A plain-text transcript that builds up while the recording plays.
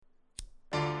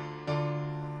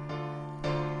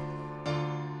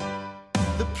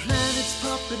The planet's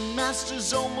puppet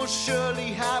masters almost surely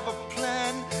have a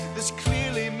plan. There's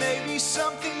clearly maybe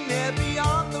something there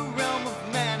beyond the realm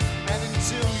of man. And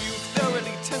until you've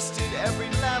thoroughly tested every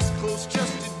last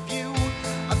close-justed view,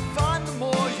 I find the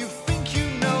more you think you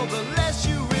know, the less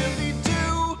you really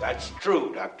do. That's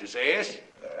true, Dr. Zayas.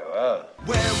 Very well.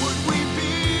 Where would we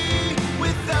be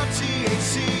without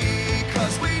THC?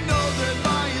 'Cause we know they're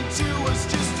lying to us,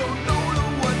 just don't know to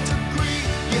what degree.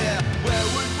 Yeah, where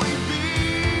would we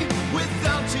be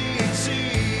without THC?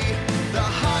 The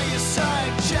Higher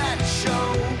Side Chat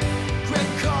Show, Greg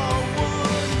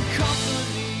Carlwood and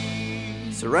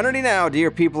Company. Serenity now, dear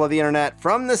people of the internet.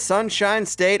 From the Sunshine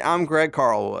State, I'm Greg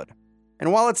Carlwood.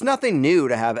 And while it's nothing new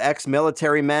to have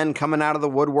ex-military men coming out of the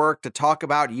woodwork to talk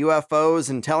about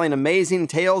UFOs and telling amazing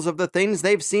tales of the things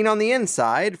they've seen on the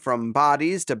inside, from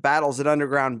bodies to battles at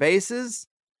underground bases,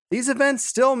 these events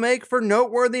still make for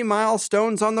noteworthy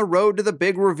milestones on the road to the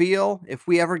big reveal, if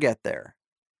we ever get there.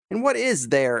 And what is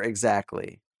there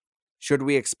exactly? Should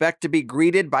we expect to be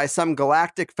greeted by some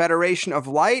galactic federation of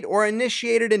light or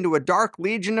initiated into a dark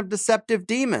legion of deceptive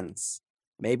demons?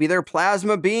 Maybe they're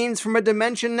plasma beings from a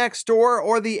dimension next door,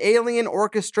 or the alien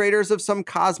orchestrators of some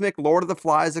cosmic Lord of the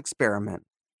Flies experiment.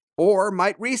 Or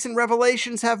might recent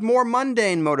revelations have more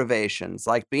mundane motivations,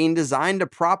 like being designed to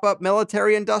prop up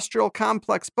military-industrial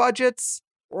complex budgets?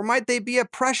 Or might they be a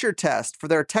pressure test for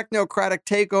their technocratic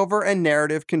takeover and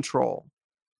narrative control?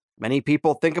 Many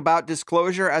people think about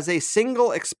disclosure as a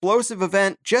single explosive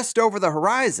event just over the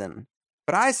horizon,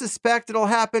 but I suspect it'll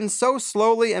happen so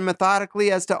slowly and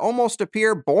methodically as to almost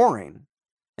appear boring.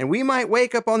 And we might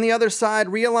wake up on the other side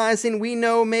realizing we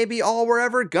know maybe all we're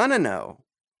ever gonna know,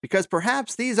 because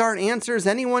perhaps these aren't answers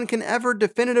anyone can ever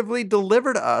definitively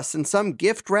deliver to us in some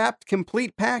gift-wrapped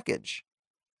complete package.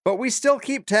 But we still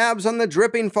keep tabs on the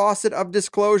dripping faucet of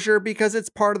disclosure because it's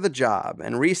part of the job,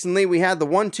 and recently we had the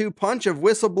 1-2 punch of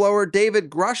whistleblower David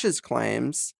Grush's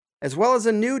claims, as well as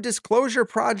a new Disclosure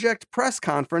Project press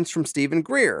conference from Stephen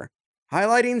Greer,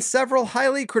 highlighting several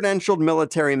highly credentialed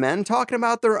military men talking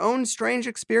about their own strange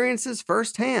experiences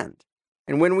firsthand.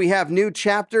 And when we have new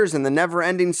chapters in the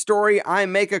never-ending story, I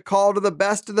make a call to the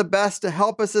best of the best to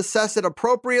help us assess it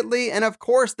appropriately, and of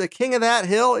course the king of that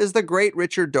hill is the great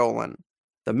Richard Dolan,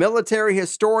 the military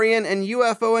historian and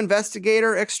UFO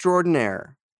investigator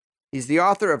extraordinaire. He's the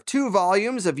author of 2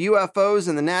 volumes of UFOs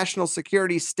in the National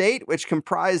Security State, which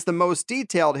comprise the most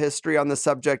detailed history on the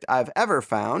subject I've ever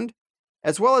found,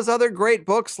 as well as other great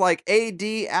books like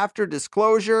AD After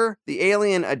Disclosure, The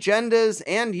Alien Agendas,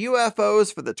 and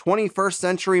UFOs for the 21st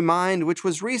Century Mind, which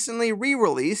was recently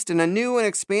re-released in a new and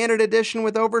expanded edition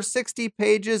with over 60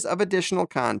 pages of additional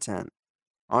content.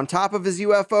 On top of his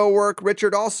UFO work,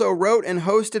 Richard also wrote and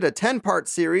hosted a 10-part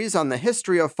series on the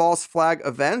history of false flag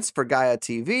events for Gaia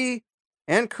TV,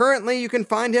 and currently you can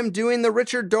find him doing the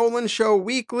Richard Dolan Show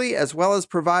weekly, as well as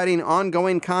providing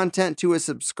ongoing content to his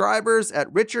subscribers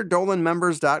at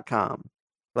richarddolanmembers.com.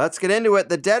 Let's get into it.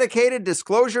 The dedicated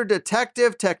disclosure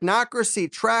detective,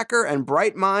 technocracy tracker, and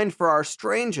bright mind for our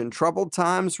strange and troubled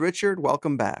times. Richard,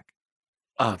 welcome back.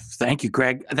 Oh, thank you,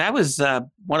 Greg. That was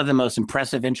one of the most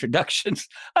impressive introductions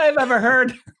I've ever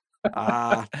heard.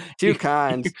 Too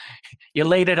kind. You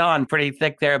laid it on pretty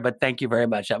thick there, but thank you very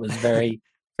much. That was very,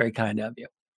 very kind of you.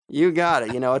 You got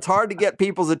it. You know, it's hard to get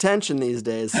people's attention these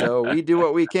days, so we do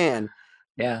what we can.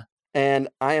 Yeah. And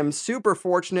I am super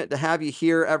fortunate to have you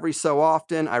here every so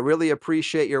often. I really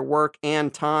appreciate your work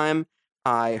and time.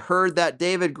 I heard that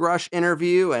David Grush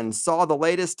interview and saw the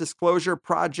latest Disclosure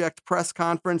Project press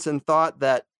conference and thought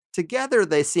that together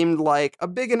they seemed like a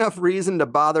big enough reason to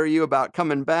bother you about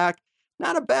coming back.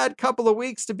 Not a bad couple of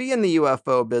weeks to be in the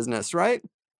UFO business, right?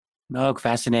 No,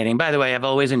 fascinating. By the way, I've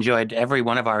always enjoyed every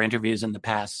one of our interviews in the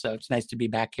past, so it's nice to be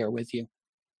back here with you.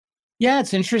 Yeah,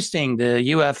 it's interesting. The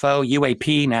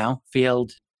UAP now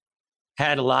field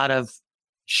had a lot of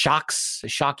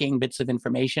shocking bits of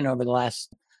information over the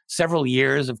last several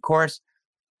years, of course.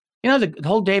 You know, the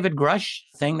whole David Grush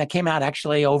thing that came out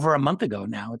actually over a month ago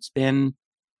now.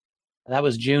 That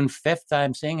was June 5th,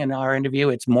 I'm seeing in our interview.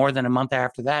 It's more than a month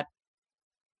after that.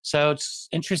 So it's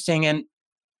interesting. And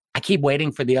I keep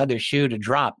waiting for the other shoe to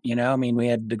drop. You know, I mean, we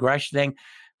had the Grush thing.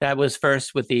 That was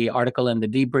first with the article in the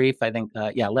debrief. I think,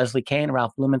 Leslie Kane,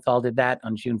 Ralph Blumenthal did that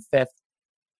on June 5th.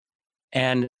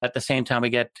 And at the same time, we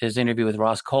get his interview with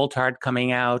Ross Coulthard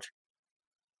coming out.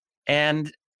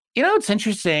 And you know, it's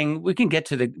interesting. We can get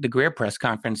to the Greer press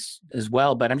conference as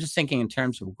well, but I'm just thinking in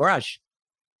terms of Grush,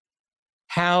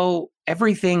 how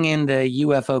everything in the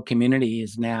UFO community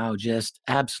is now just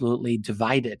absolutely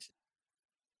divided.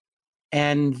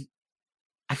 And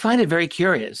I find it very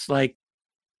curious. Like,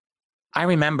 I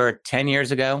remember 10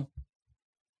 years ago,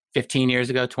 15 years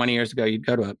ago, 20 years ago, you'd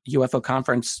go to a UFO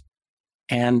conference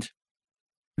and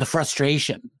the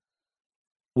frustration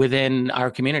within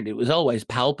our community was always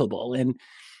palpable. And,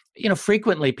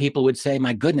 frequently people would say,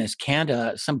 my goodness,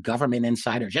 can't some government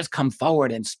insider just come forward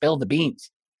and spill the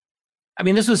beans? I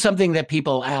mean, this was something that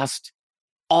people asked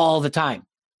all the time.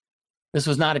 This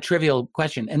was not a trivial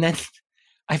question. And then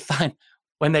I find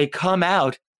when they come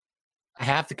out,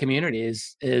 half the community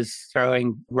is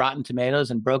throwing rotten tomatoes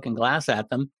and broken glass at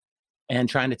them and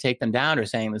trying to take them down or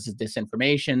saying this is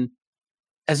disinformation,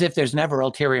 as if there's never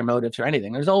ulterior motives or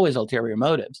anything. There's always ulterior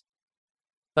motives.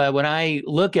 But when I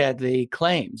look at the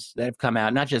claims that have come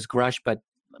out, not just Grush, but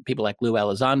people like Lou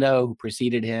Elizondo, who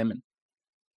preceded him,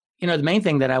 and the main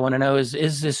thing that I want to know is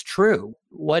this true?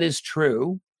 What is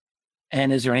true?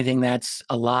 And is there anything that's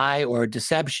a lie or a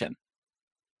deception?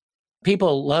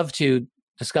 People love to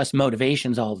discuss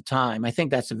motivations all the time. I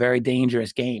think that's a very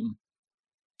dangerous game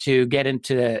to get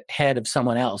into the head of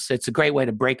someone else. It's a great way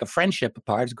to break a friendship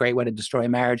apart. It's a great way to destroy a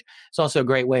marriage. It's also a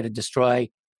great way to destroy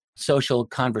social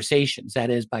conversations. That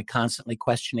is, by constantly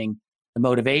questioning the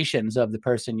motivations of the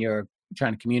person you're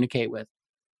trying to communicate with.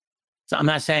 So I'm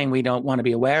not saying we don't want to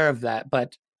be aware of that,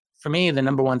 but for me, the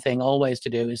number one thing always to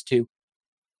do is to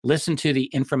listen to the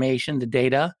information, the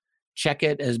data, check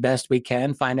it as best we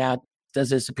can, find out, does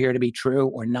this appear to be true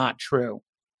or not true?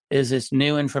 Is this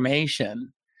new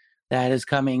information that is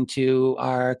coming to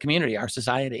our community, our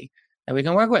society, that we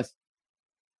can work with?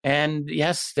 And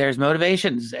yes, there's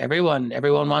motivations. Everyone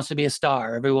wants to be a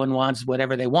star. Everyone wants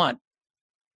whatever they want.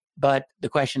 But the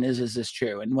question is this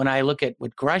true? And when I look at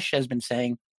what Grush has been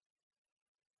saying,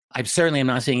 I certainly am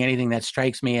not seeing anything that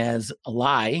strikes me as a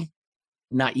lie.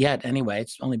 Not yet, anyway.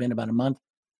 It's only been about a month.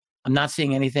 I'm not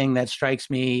seeing anything that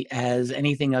strikes me as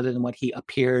anything other than what he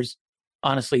appears,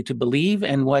 honestly, to believe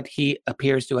and what he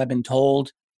appears to have been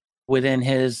told within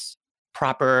his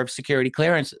proper security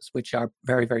clearances, which are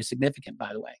very, very significant,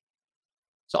 by the way.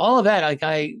 So all of that, like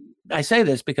I say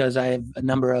this because I have a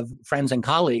number of friends and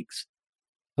colleagues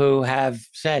who have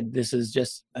said this is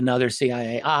just another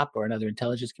CIA op or another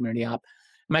intelligence community op.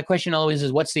 My question always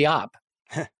is, what's the op?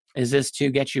 Is this to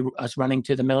get us running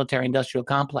to the military industrial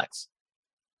complex?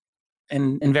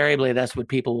 And invariably, that's what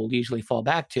people will usually fall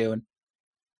back to. And,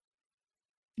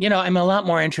 I'm a lot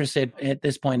more interested at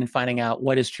this point in finding out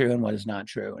what is true and what is not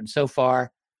true. And so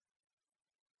far,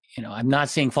 I'm not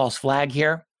seeing false flag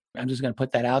here. I'm just going to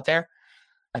put that out there.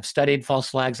 I've studied false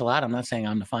flags a lot. I'm not saying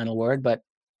I'm the final word, but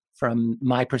from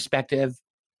my perspective,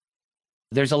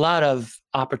 there's a lot of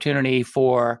opportunity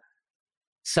for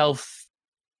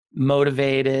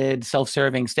self-motivated,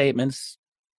 self-serving statements.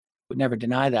 Would never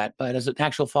deny that, but as an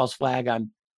actual false flag, I'm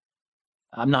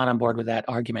not on board with that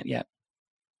argument yet.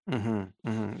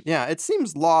 Yeah, it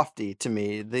seems lofty to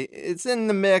me. It's in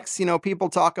the mix. People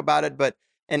talk about it, but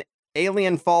an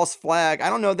alien false flag, I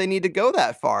don't know they need to go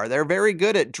that far. They're very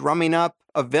good at drumming up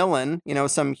a villain,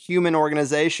 some human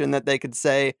organization that they could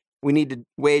say we need to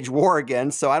wage war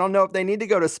against. So I don't know if they need to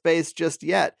go to space just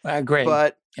yet. I agree.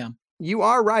 But yeah, you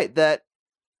are right that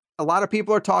a lot of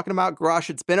people are talking about Grush.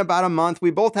 It's been about a month.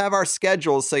 We both have our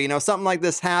schedules. So, something like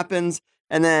this happens.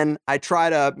 And then I try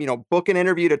to, book an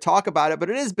interview to talk about it. But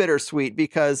it is bittersweet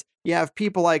because you have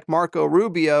people like Marco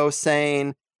Rubio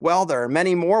saying, well, there are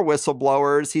many more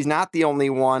whistleblowers. He's not the only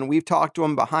one. We've talked to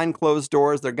him behind closed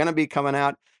doors. They're going to be coming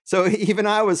out. So even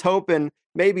I was hoping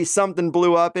maybe something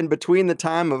blew up in between the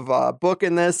time of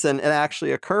booking this and it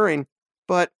actually occurring.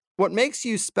 But what makes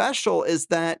you special is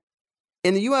that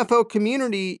in the UFO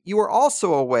community, you are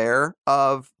also aware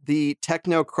of the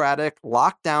Technocratic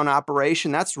lockdown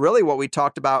operation. That's really what we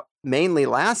talked about mainly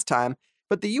last time.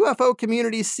 But the UFO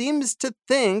community seems to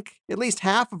think, at least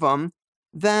half of them,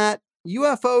 that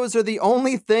UFOs are the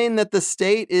only thing that the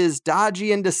state is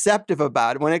dodgy and deceptive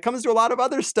about. When it comes to a lot of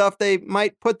other stuff, they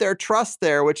might put their trust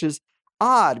there, which is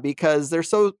odd because they're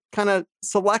so kind of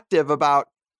selective about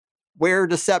where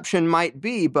deception might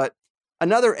be. But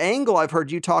another angle I've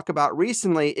heard you talk about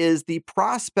recently is the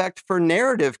prospect for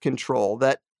narrative control,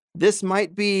 that this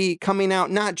might be coming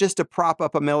out not just to prop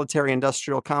up a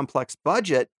military-industrial complex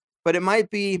budget, but it might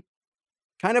be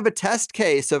kind of a test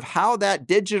case of how that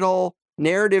digital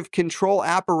narrative control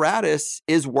apparatus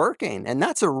is working. And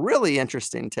that's a really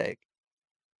interesting take.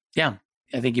 Yeah,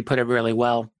 I think you put it really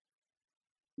well.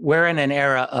 We're in an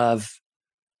era of,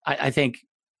 I think,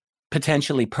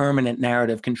 potentially permanent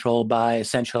narrative control by a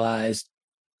centralized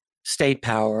state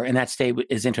power, and that state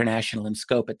is international in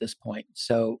scope at this point.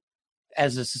 So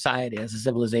as a society, as a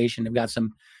civilization, we've got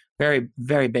some very,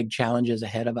 very big challenges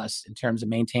ahead of us in terms of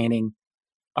maintaining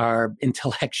our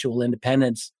intellectual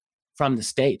independence from the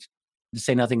state, to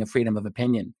say nothing of freedom of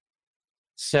opinion.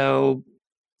 So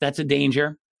That's a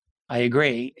danger. I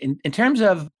agree. In terms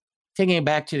of taking it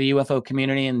back to the UFO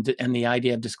community and the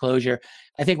idea of disclosure,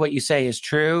 I think what you say is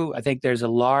true. I think there's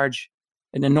an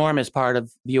enormous part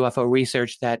of UFO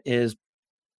research that is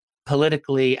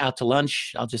politically out to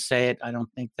lunch. I'll just say it. I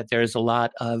don't think that there's a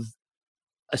lot of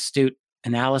astute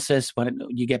analysis when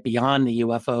you get beyond the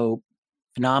UFO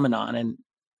phenomenon. And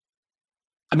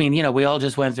I mean, we all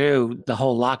just went through the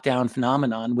whole lockdown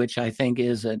phenomenon, which I think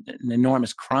is an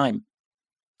enormous crime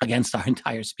against our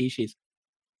entire species.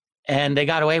 And they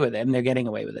got away with it, and they're getting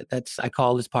away with it. I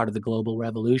call this part of the global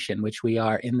revolution, which we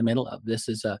are in the middle of.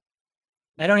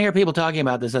 I don't hear people talking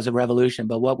about this as a revolution,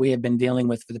 but what we have been dealing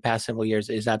with for the past several years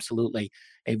is absolutely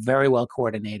a very well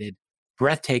coordinated,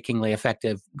 breathtakingly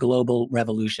effective global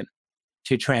revolution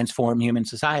to transform human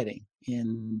society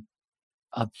in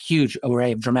a huge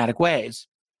array of dramatic ways.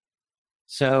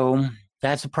 So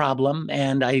that's a problem.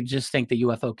 And I just think the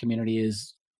UFO community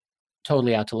is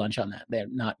totally out to lunch on that. They're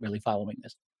not really following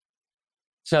this.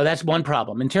 So that's one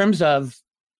problem. In terms of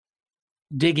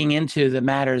digging into the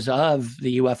matters of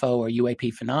the UFO or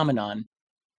UAP phenomenon,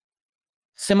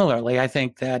 similarly, I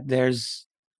think that there's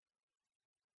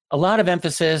a lot of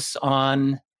emphasis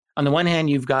on the one hand,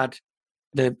 you've got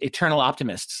the eternal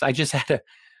optimists. I just had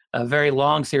a very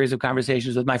long series of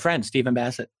conversations with my friend, Stephen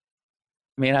Bassett.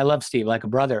 I mean, I love Steve like a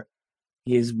brother.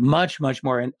 He's much, much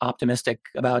more optimistic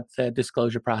about the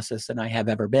disclosure process than I have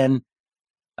ever been.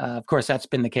 Of course, that's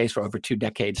been the case for over 2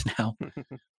 decades now.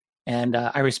 And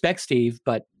I respect Steve,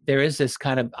 but there is this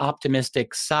kind of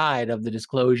optimistic side of the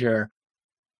disclosure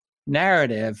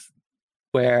narrative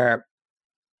where,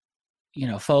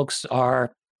 folks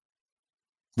are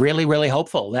really, really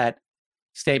hopeful that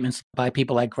statements by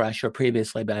people like Grush or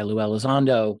previously by Lou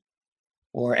Elizondo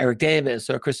or Eric Davis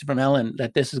or Christopher Mellon,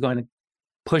 that this is going to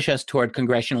push us toward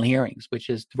congressional hearings, which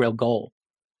is the real goal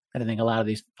that I think a lot of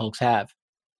these folks have.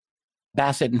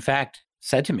 Bassett, in fact,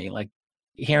 said to me, like,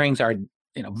 hearings are,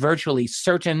 virtually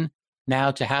certain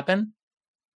now to happen.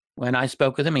 When I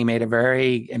spoke with him, he made a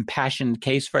very impassioned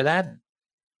case for that.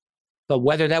 But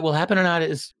whether that will happen or not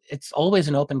it's always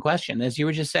an open question. As you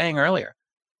were just saying earlier,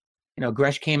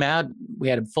 Grush came out, we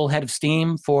had a full head of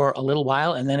steam for a little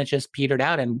while, and then it just petered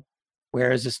out. And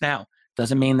where is this now?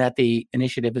 Doesn't mean that the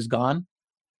initiative is gone.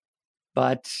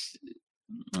 But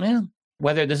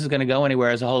whether this is going to go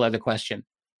anywhere is a whole other question.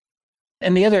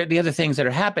 And the other things that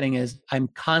are happening is I'm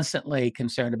constantly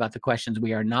concerned about the questions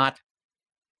we are not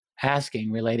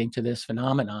asking relating to this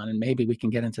phenomenon. And maybe we can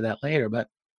get into that later. But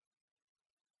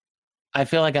I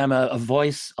feel like I'm a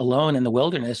voice alone in the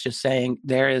wilderness, just saying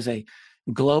there is a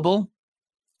global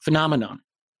phenomenon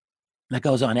that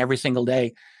goes on every single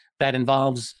day that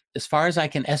involves, as far as I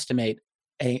can estimate,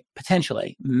 a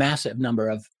potentially massive number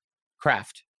of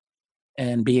craft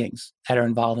and beings that are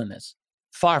involved in this.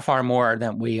 Far, far more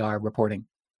than we are reporting,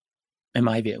 in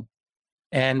my view.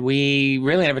 And we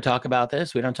really never talk about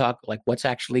this. We don't talk like what's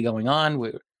actually going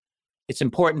on. It's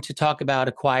important to talk about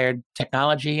acquired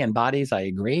technology and bodies. I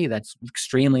agree. That's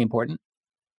extremely important.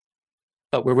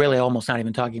 But we're really almost not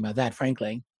even talking about that,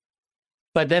 frankly.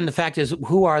 But then the fact is,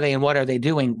 who are they and what are they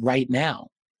doing right now?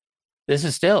 This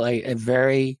is still a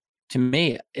very, to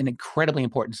me, an incredibly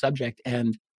important subject.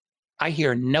 And I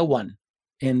hear no one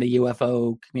in the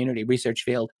UFO community research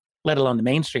field, let alone the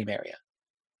mainstream area,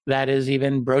 that is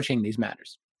even broaching these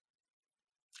matters.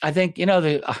 I think,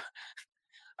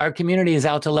 our community is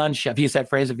out to lunch. I've used that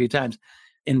phrase a few times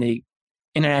in the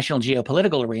international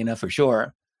geopolitical arena for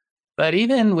sure. But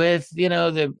even with,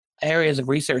 the areas of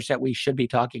research that we should be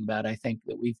talking about, I think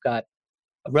that we've got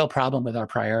a real problem with our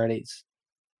priorities.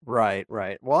 Right.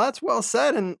 Well, that's well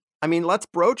said. And I mean, let's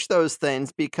broach those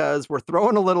things because we're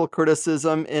throwing a little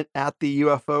criticism at the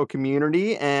UFO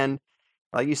community. And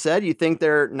like you said, you think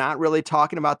they're not really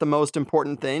talking about the most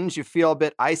important things. You feel a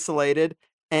bit isolated.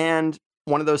 And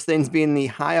one of those things being the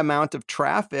high amount of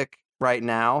traffic right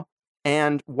now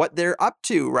and what they're up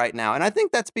to right now. And I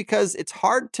think that's because it's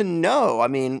hard to know. I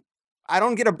mean, I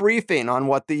don't get a briefing on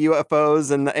what the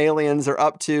UFOs and the aliens are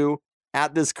up to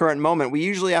at this current moment. We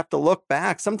usually have to look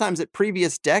back, sometimes at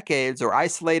previous decades or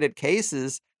isolated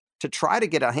cases to try to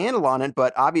get a handle on it.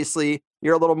 But obviously,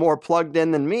 you're a little more plugged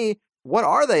in than me. What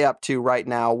are they up to right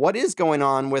now? What is going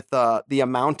on with the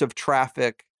amount of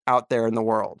traffic out there in the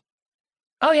world?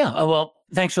 Oh, yeah. Oh, well,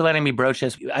 thanks for letting me broach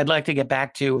this. I'd like to get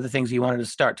back to the things you wanted to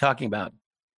start talking about.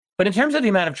 But in terms of the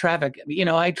amount of traffic,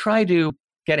 I try to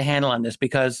get a handle on this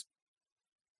because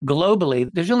globally,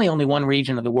 there's really only one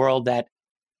region of the world that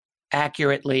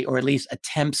accurately, or at least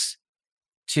attempts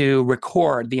to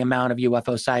record the amount of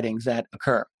UFO sightings that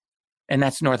occur. And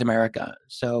that's North America.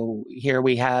 So here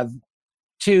we have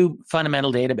two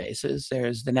fundamental databases.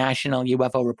 There's the National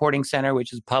UFO Reporting Center,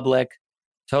 which is public,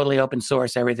 totally open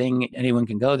source, everything. Anyone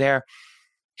can go there.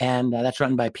 And that's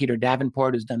run by Peter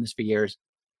Davenport, who's done this for years.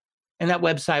 And that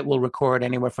website will record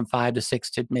anywhere from 5 to 6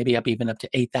 to maybe even up to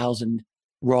 8,000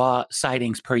 raw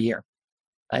sightings per year.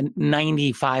 And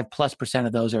 95+%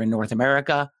 of those are in North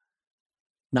America.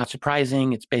 Not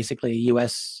surprising. It's basically a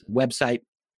US website.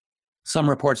 Some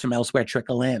reports from elsewhere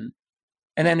trickle in.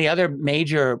 And then the other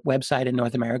major website in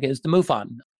North America is the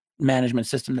MUFON management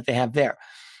system that they have there.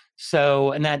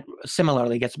 So, and that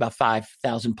similarly gets about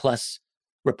 5,000 plus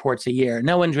reports a year.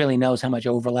 No one really knows how much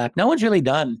overlap. No one's really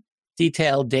done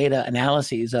detailed data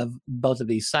analyses of both of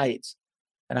these sites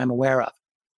that I'm aware of.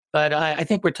 But I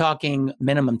think we're talking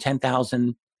minimum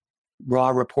 10,000 raw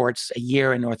reports a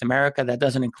year in North America. That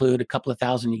doesn't include a couple of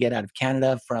thousand you get out of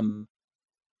Canada from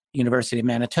University of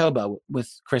Manitoba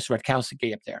with Chris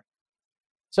Rutkowski up there.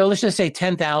 So let's just say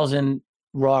 10,000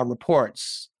 raw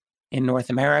reports in North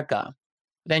America.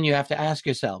 Then you have to ask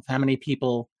yourself, how many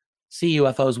people see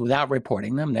UFOs without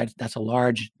reporting them? That's a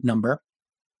large number.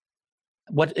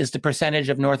 What is the percentage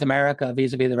of North America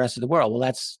vis-a-vis the rest of the world? Well,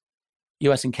 that's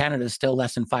US and Canada is still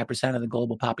less than 5% of the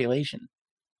global population.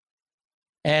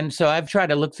 And so I've tried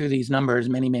to look through these numbers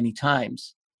many, many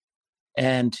times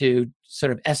and to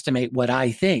sort of estimate what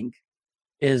I think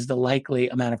is the likely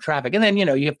amount of traffic. And then,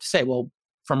 you have to say, well,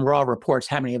 from raw reports,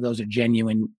 how many of those are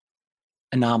genuine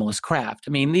anomalous craft?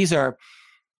 I mean, these are,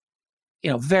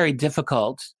 very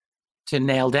difficult to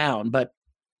nail down, but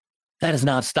that has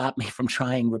not stopped me from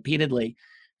trying repeatedly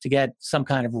to get some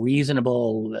kind of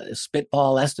reasonable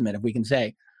spitball estimate, if we can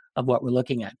say, of what we're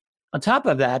looking at. On top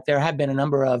of that, there have been a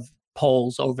number of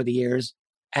polls over the years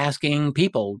asking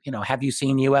people, have you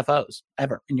seen UFOs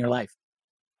ever in your life?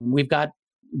 We've got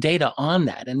data on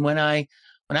that. And when I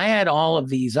add all of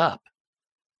these up,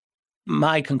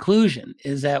 my conclusion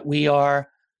is that we are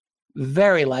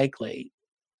very likely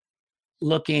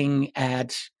looking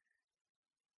at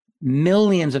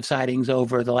millions of sightings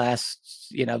over the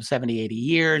last, 70, 80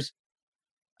 years.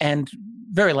 And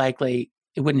very likely,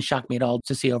 it wouldn't shock me at all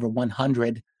to see over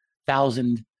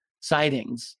 100,000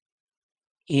 sightings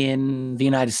in the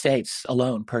United States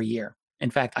alone per year.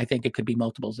 In fact, I think it could be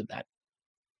multiples of that.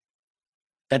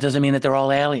 That doesn't mean that they're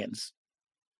all aliens.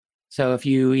 So if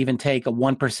you even take a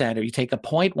 1% or you take a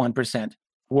 0.1%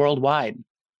 worldwide,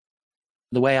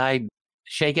 the way I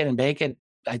shake it and bake it,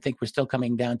 I think we're still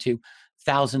coming down to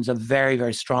thousands of very,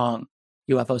 very strong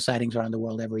UFO sightings around the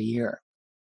world every year.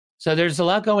 So there's a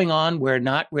lot going on. We're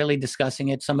not really discussing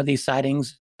it. Some of these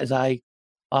sightings, as I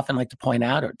often like to point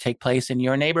out, or take place in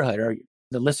your neighborhood or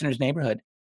the listener's neighborhood.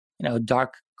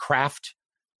 Dark craft,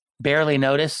 barely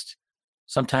noticed,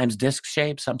 sometimes disc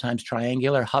shaped, sometimes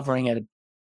triangular, hovering at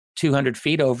 200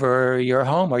 feet over your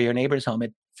home or your neighbor's home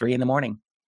at 3 a.m.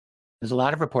 There's a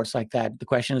lot of reports like that. The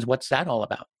question is, what's that all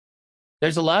about?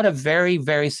 There's a lot of very,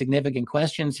 very significant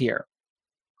questions here.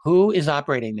 Who is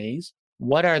operating these?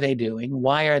 What are they doing?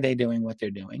 Why are they doing what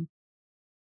they're doing?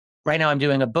 Right now, I'm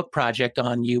doing a book project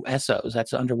on USOs.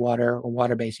 That's underwater or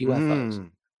water-based UFOs.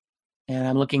 And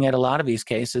I'm looking at a lot of these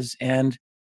cases and,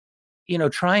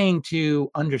 trying to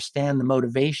understand the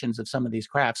motivations of some of these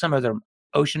craft. Some of them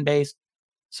ocean-based.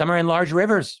 Some are in large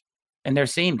rivers, and they're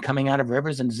seen coming out of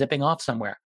rivers and zipping off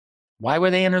somewhere. Why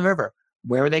were they in a river?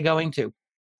 Where are they going to?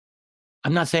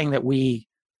 I'm not saying that we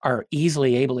are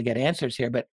easily able to get answers here,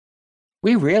 but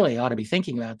we really ought to be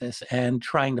thinking about this and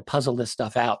trying to puzzle this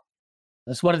stuff out.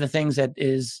 That's one of the things that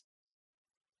is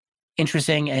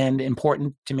interesting and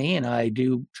important to me, and I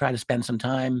do try to spend some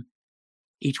time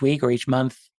each week or each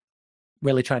month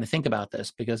really trying to think about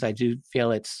this, because I do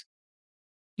feel it's,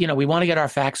 we want to get our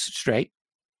facts straight.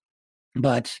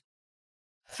 But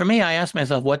for me, I ask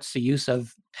myself, what's the use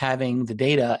of having the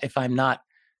data if I'm not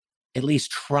at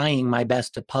least trying my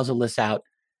best to puzzle this out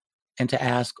and to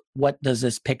ask, what does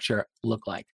this picture look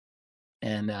like?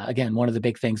 And again, one of the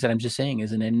big things that I'm just saying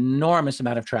is an enormous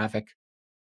amount of traffic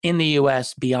in the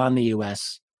US, beyond the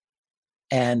US,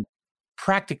 and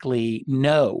practically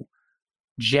no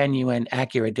genuine,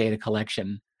 accurate data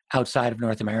collection outside of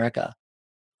North America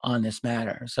on this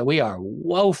matter. So we are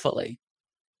woefully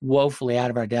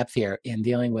out of our depth here in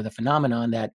dealing with a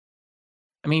phenomenon that,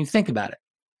 think about it.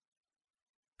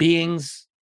 Beings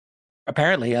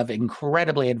apparently of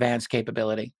incredibly advanced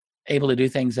capability, able to do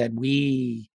things that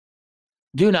we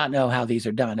do not know how these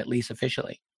are done, at least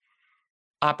officially,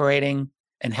 operating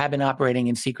and have been operating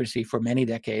in secrecy for many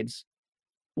decades.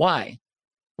 Why?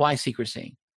 Why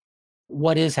secrecy?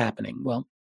 What is happening? Well,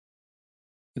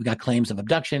 we've got claims of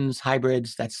abductions,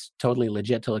 hybrids. That's totally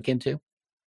legit to look into.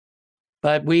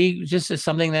 But it's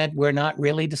something that we're not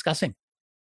really discussing.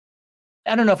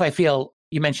 I don't know if I feel,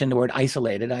 you mentioned the word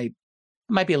isolated. I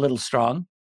might be a little strong,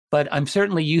 but I'm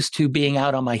certainly used to being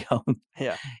out on my own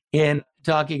Yeah. in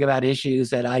talking about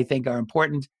issues that I think are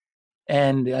important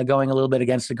and going a little bit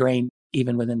against the grain,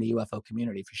 even within the UFO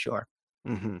community, for sure.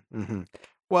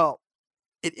 Well,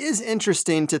 it is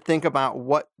interesting to think about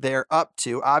what they're up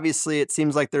to. Obviously, it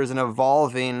seems like there's an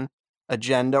evolving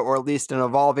agenda, or at least an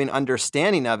evolving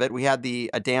understanding of it. We had the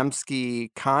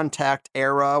Adamski contact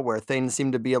era where things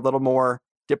seemed to be a little more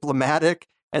diplomatic.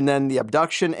 And then the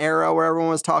abduction era where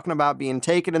everyone was talking about being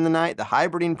taken in the night, the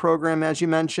hybriding program, as you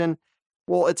mentioned.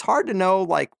 Well, it's hard to know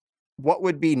like what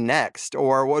would be next,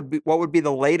 or what would be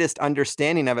the latest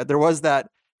understanding of it. There was that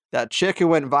chick who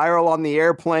went viral on the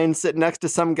airplane sitting next to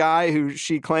some guy who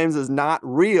she claims is not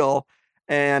real.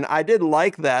 And I did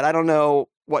like that. I don't know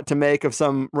what to make of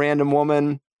some random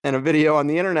woman and a video on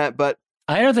the internet, but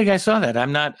I don't think I saw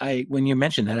that. When you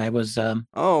mentioned that, I was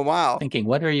oh, wow. thinking,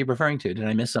 what are you referring to? Did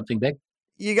I miss something big?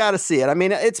 You got to see it. I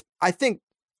mean, I think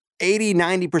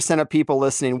 80-90% of people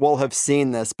listening will have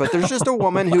seen this, but there's just a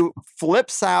woman who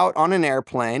flips out on an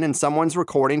airplane and someone's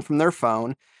recording from their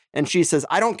phone. And she says,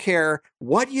 I don't care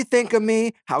what you think of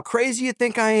me, how crazy you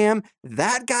think I am.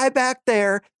 That guy back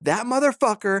there, that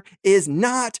motherfucker is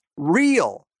not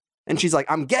real. And she's like,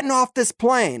 I'm getting off this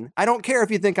plane. I don't care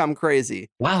if you think I'm crazy.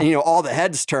 Wow. And, all the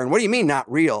heads turn. What do you mean not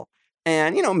real?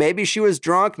 And, maybe she was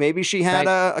drunk. Maybe she had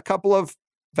a couple of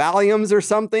Valiums or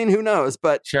something. Who knows?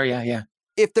 But sure, yeah.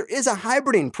 If there is a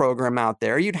hybriding program out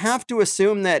there, you'd have to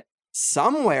assume that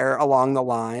somewhere along the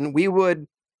line, we would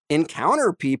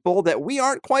encounter people that we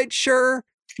aren't quite sure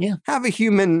have a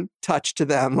human touch to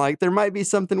them. Like there might be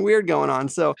something weird going on.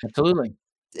 So absolutely,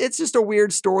 it's just a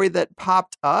weird story that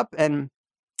popped up and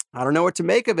I don't know what to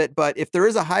make of it. But if there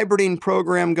is a hybriding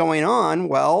program going on,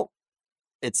 well,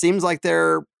 it seems like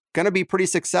they're going to be pretty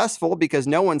successful because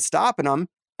no one's stopping them.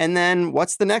 And then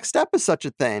what's the next step of such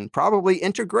a thing? Probably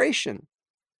integration.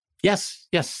 Yes,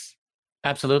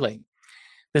 absolutely.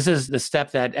 This is the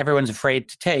step that everyone's afraid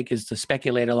to take, is to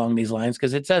speculate along these lines,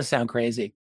 because it does sound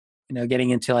crazy, getting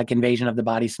into like invasion of the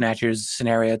body snatchers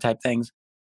scenario type things.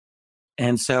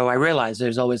 And so I realized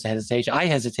there's always a hesitation. I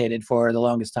hesitated for the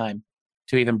longest time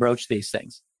to even broach these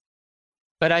things.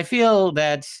 But I feel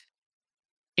that,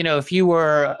 if you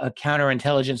were a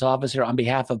counterintelligence officer on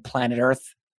behalf of planet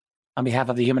Earth, on behalf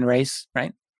of the human race,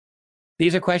 right?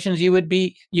 These are questions you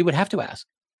would have to ask.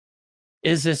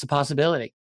 Is this a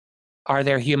possibility? Are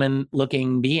there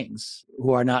human-looking beings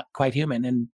who are not quite human?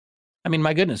 And I mean,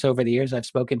 my goodness, over the years, I've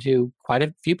spoken to quite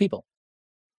a few people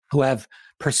who have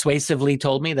persuasively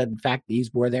told me that, in fact,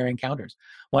 these were their encounters.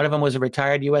 One of them was a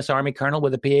retired U.S. Army colonel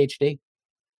with a PhD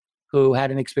who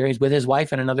had an experience with his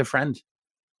wife and another friend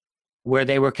where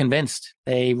they were convinced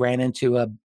they ran into a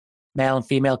male and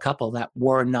female couple that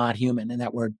were not human and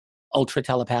that were ultra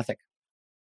telepathic.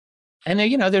 And,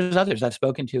 there's others I've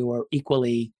spoken to who are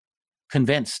equally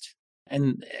convinced.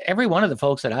 And every one of the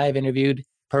folks that I've interviewed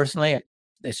personally,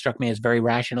 they struck me as very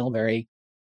rational, very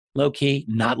low key,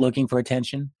 not looking for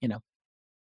attention,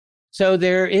 So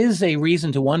there is a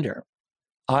reason to wonder,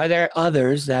 are there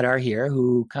others that are here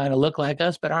who kind of look like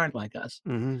us but aren't like us?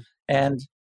 Mm-hmm. And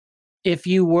if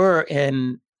you were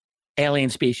an alien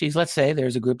species, let's say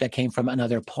there's a group that came from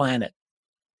another planet,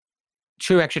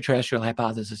 true extraterrestrial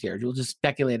hypothesis here, we'll just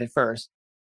speculate at first.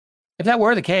 If that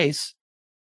were the case,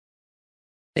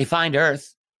 they find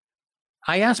Earth,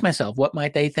 I ask myself, what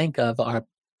might they think of our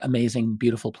amazing,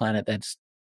 beautiful planet that's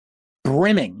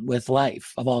brimming with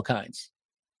life of all kinds?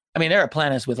 I mean, there are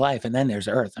planets with life, and then there's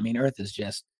Earth. I mean, Earth is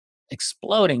just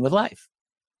exploding with life.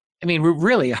 I mean, we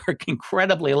really are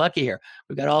incredibly lucky here.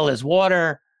 We've got all this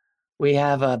water. We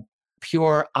have a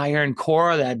pure iron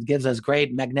core that gives us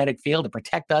great magnetic field to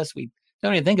protect us. We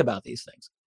don't even think about these things.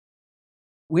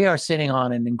 We are sitting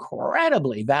on an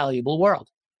incredibly valuable world.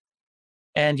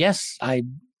 And yes, I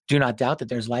do not doubt that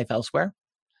there's life elsewhere,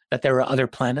 that there are other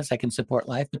planets that can support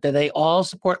life, but that they all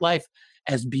support life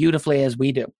as beautifully as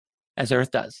we do, as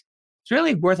Earth does. It's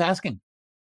really worth asking.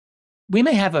 We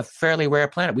may have a fairly rare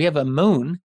planet. We have a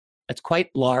moon that's quite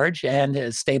large and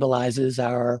stabilizes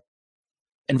our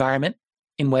environment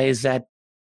in ways that,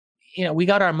 we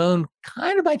got our moon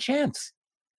kind of by chance.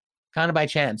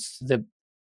 The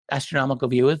astronomical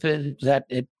view is that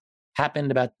it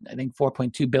happened about, I think,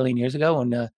 4.2 billion years ago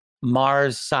when a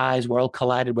Mars-sized world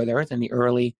collided with Earth in the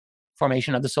early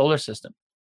formation of the solar system.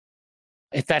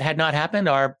 If that had not happened,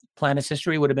 our planet's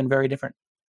history would have been very different.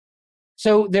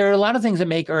 So there are a lot of things that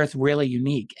make Earth really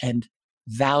unique and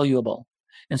valuable.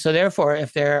 And so therefore,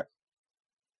 if there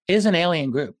is an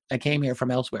alien group that came here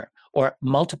from elsewhere, or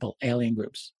multiple alien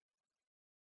groups,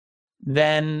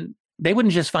 then they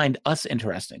wouldn't just find us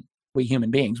interesting. we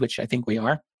human beings, which I think we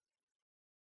are,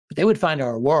 but they would find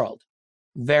our world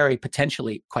very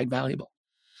potentially quite valuable.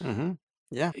 Mm-hmm.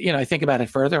 Yeah. I think about it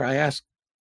further. I ask,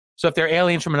 so if they're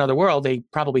aliens from another world, they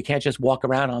probably can't just walk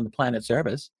around on the planet's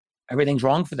surface. Everything's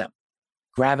wrong for them.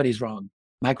 Gravity's wrong.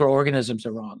 Microorganisms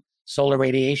are wrong. Solar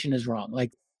radiation is wrong.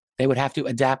 Like, they would have to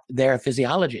adapt their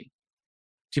physiology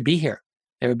to be here.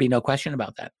 There would be no question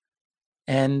about that.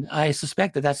 And I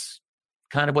suspect that that's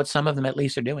kind of what some of them at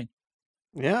least are doing.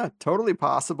 Yeah, totally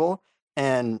possible.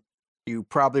 And you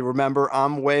probably remember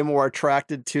I'm way more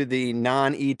attracted to the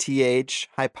non-ETH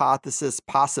hypothesis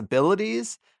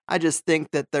possibilities. I just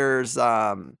think that there's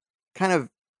kind of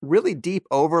really deep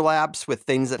overlaps with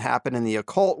things that happen in the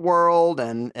occult world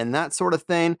and that sort of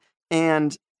thing.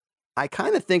 And I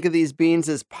kind of think of these beings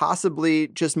as possibly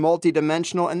just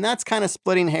multidimensional, and that's kind of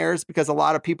splitting hairs because a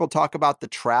lot of people talk about the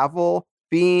travel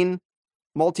being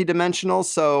multidimensional.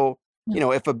 So,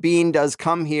 if a being does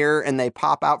come here and they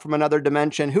pop out from another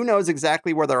dimension, who knows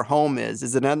exactly where their home is?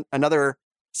 Is it another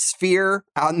sphere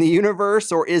out in the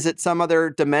universe, or is it some other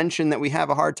dimension that we have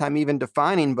a hard time even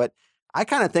defining? But I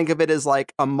kind of think of it as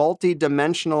like a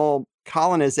multidimensional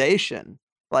colonization.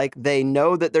 Like, they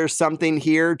know that there's something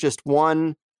here, just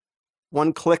one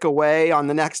click away on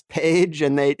the next page,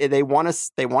 and they want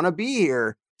to be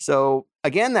here. So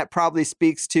again, that probably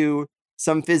speaks to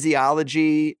some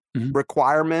physiology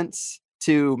requirements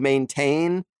to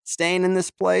maintain staying in this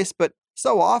place. But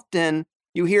so often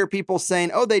you hear people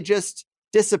saying, oh, they just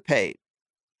dissipate.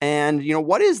 And,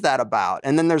 what is that about?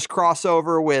 And then there's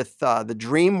crossover with the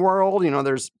dream world.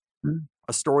 There's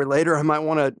a story later I might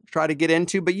want to try to get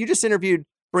into, but you just interviewed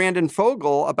Brandon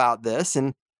Fogel about this,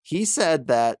 and he said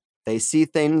that they see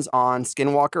things on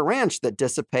Skinwalker Ranch that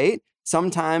dissipate.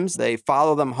 Sometimes they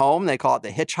follow them home. They call it the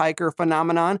hitchhiker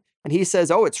phenomenon. And he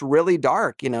says, oh, it's really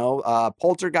dark.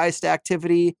 Poltergeist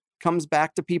activity comes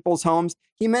back to people's homes.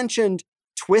 He mentioned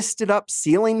twisted up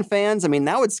ceiling fans. I mean,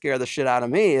 that would scare the shit out of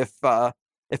me if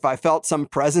I felt some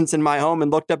presence in my home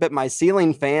and looked up at my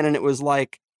ceiling fan and it was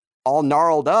like all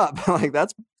gnarled up. Like,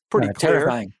 that's pretty clear.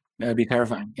 Terrifying. That would be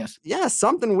terrifying. Yes. Yeah,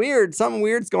 something weird's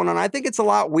going on. I think it's a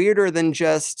lot weirder than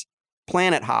just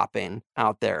planet hopping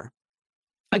out there.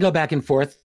 I go back and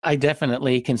forth. I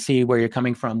definitely can see where you're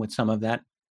coming from with some of that.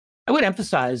 I would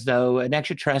emphasize, though, an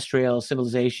extraterrestrial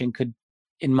civilization could,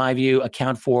 in my view,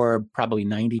 account for probably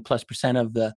 90+%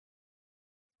 of the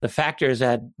factors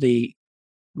that the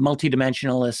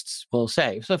multidimensionalists will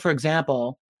say. So, for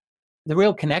example, the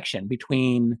real connection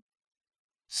between,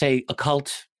 say,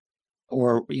 occult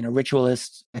or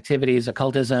ritualist activities,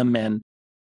 occultism, and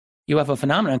UFO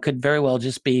phenomenon could very well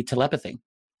just be telepathy.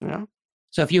 Yeah.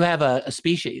 So if you have a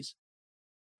species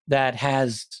that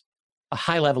has a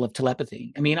high level of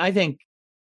telepathy, I mean, I think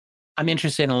I'm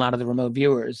interested in a lot of the remote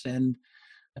viewers, and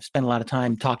I've spent a lot of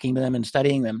time talking to them and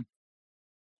studying them.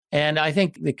 And I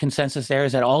think the consensus there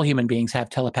is that all human beings have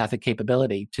telepathic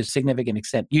capability to a significant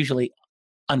extent, usually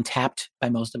untapped by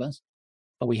most of us,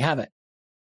 but we have it.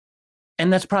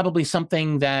 And that's probably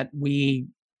something that we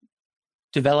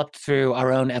developed through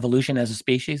our own evolution as a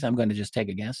species. I'm going to just take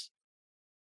a guess.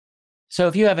 So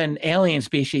if you have an alien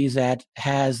species that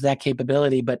has that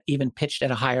capability, but even pitched at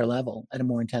a higher level, at a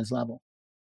more intense level,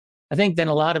 I think then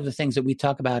a lot of the things that we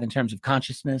talk about in terms of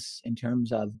consciousness, in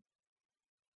terms of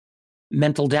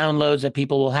mental downloads that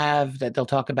people will have that they'll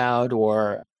talk about,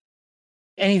 or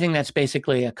anything that's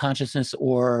basically a consciousness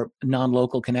or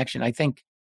non-local connection, I think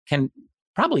can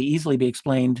probably easily be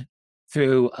explained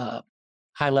through a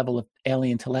high level of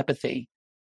alien telepathy.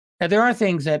 Now, there are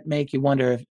things that make you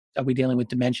wonder, are we dealing with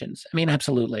dimensions? I mean,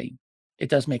 absolutely. It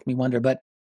does make me wonder. But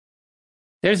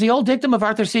there's the old dictum of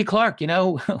Arthur C. Clarke,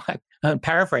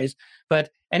 paraphrase, but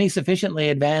any sufficiently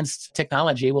advanced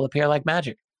technology will appear like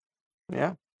magic.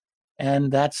 Yeah.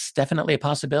 And that's definitely a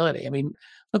possibility. I mean,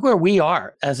 look where we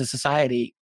are as a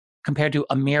society compared to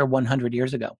a mere 100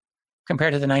 years ago,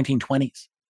 compared to the 1920s,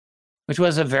 which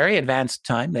was a very advanced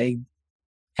time. They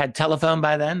had telephone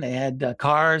by then. They had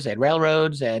cars, they had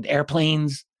railroads, they had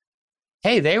airplanes.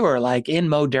 Hey, they were like in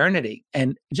modernity.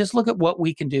 And just look at what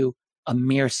we can do a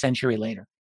mere century later.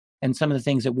 And some of the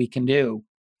things that we can do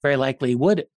very likely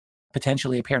would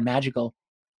potentially appear magical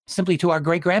simply to our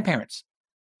great-grandparents.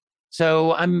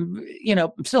 So I'm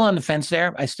still on the fence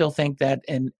there. I still think that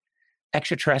an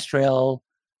extraterrestrial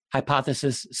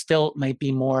hypothesis still might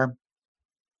be more,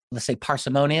 let's say,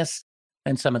 parsimonious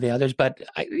than some of the others. But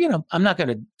I'm not going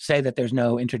to say that there's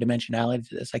no interdimensionality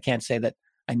to this. I can't say that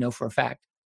I know for a fact.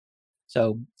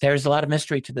 So there's a lot of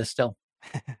mystery to this still.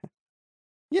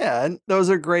 Yeah, and those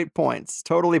are great points.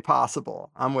 Totally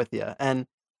possible. I'm with you. And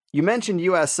you mentioned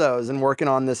USOs and working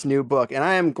on this new book, and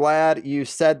I am glad you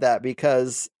said that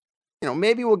because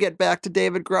maybe we'll get back to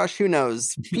David Grush. Who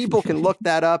knows? People can look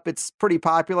that up. It's pretty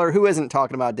popular. Who isn't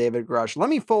talking about David Grush? Let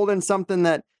me fold in something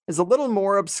that is a little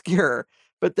more obscure.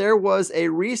 But there was a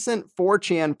recent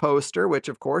 4chan poster, which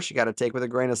of course you got to take with a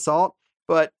grain of salt,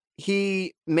 but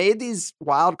he made these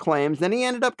wild claims. Then he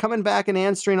ended up coming back and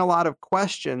answering a lot of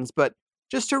questions. But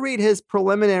just to read his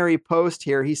preliminary post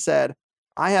here, he said,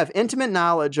 I have intimate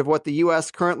knowledge of what the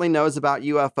U.S. currently knows about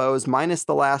UFOs minus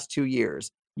the last 2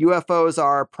 years. UFOs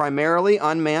are primarily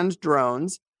unmanned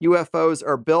drones. UFOs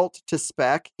are built to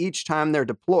spec each time they're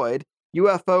deployed.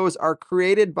 UFOs are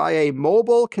created by a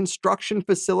mobile construction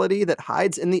facility that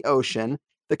hides in the ocean.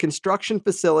 The construction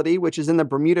facility, which is in the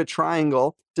Bermuda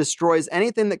Triangle, destroys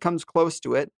anything that comes close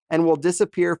to it and will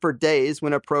disappear for days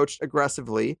when approached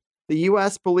aggressively. The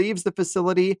U.S. believes the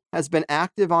facility has been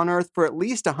active on Earth for at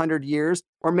least 100 years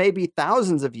or maybe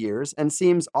thousands of years and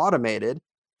seems automated.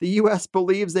 The U.S.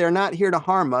 believes they are not here to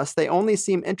harm us. They only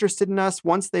seem interested in us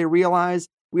once they realize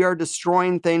we are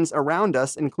destroying things around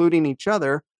us, including each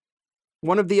other.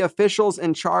 One of the officials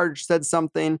in charge said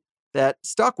something that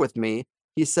stuck with me.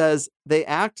 He says, they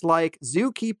act like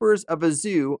zookeepers of a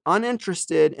zoo,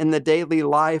 uninterested in the daily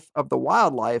life of the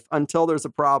wildlife until there's a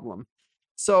problem.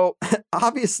 So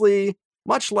obviously,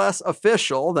 much less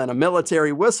official than a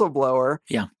military whistleblower.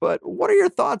 Yeah. But what are your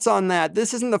thoughts on that?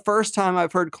 This isn't the first time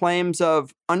I've heard claims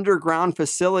of underground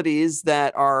facilities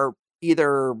that are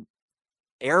either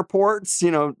airports,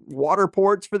 water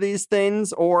ports for these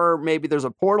things, or maybe there's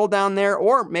a portal down there,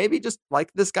 or maybe just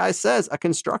like this guy says, a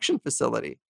construction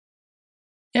facility.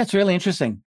 Yeah, it's really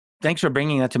interesting. Thanks for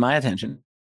bringing that to my attention.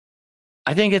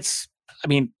 I think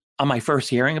on my first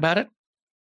hearing about it,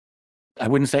 I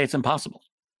wouldn't say it's impossible.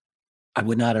 I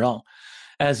would not at all.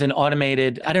 As an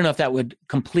automated, I don't know if that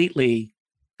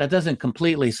doesn't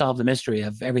completely solve the mystery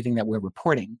of everything that we're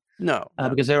reporting. No.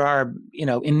 Because there are,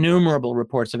 innumerable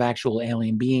reports of actual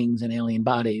alien beings and alien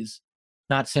bodies,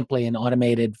 not simply an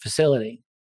automated facility.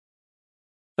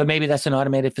 But maybe that's an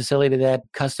automated facility that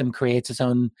custom creates its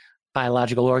own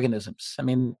biological organisms.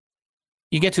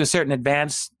 You get to a certain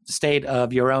advanced state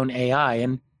of your own AI,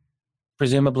 and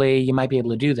presumably you might be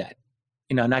able to do that.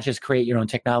 Not just create your own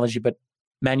technology, but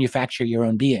manufacture your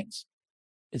own beings.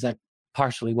 Is that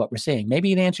partially what we're seeing?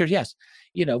 Maybe the answer is yes.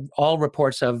 All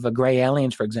reports of gray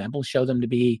aliens, for example, show them to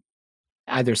be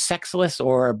either sexless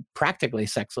or practically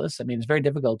sexless. It's very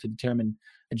difficult to determine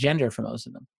a gender for most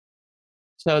of them.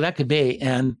 So that could be.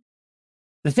 And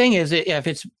the thing is, if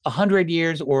it's 100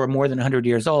 years or more than 100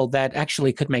 years old, that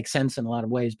actually could make sense in a lot of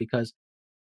ways, because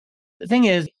the thing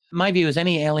is, my view is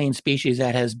any alien species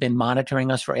that has been monitoring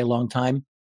us for a long time,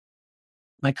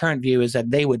 my current view is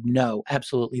that they would know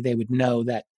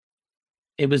that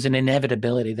it was an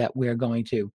inevitability that we're going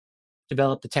to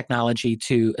develop the technology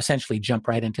to essentially jump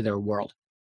right into their world.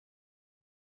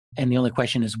 And the only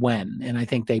question is when. And I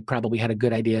think they probably had a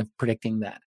good idea of predicting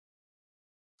that.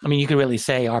 You could really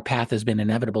say our path has been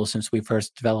inevitable since we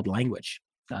first developed language,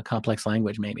 complex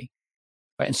language maybe,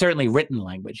 right? And certainly written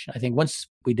language. I think once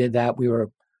we did that, we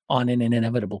were on an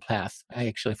inevitable path. I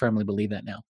actually firmly believe that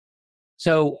now.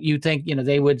 So you think,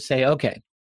 they would say, okay,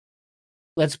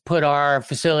 let's put our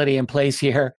facility in place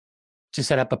here to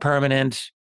set up a permanent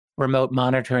remote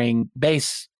monitoring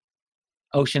base.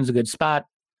 Ocean's a good spot,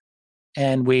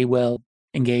 and we will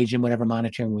engage in whatever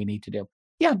monitoring we need to do.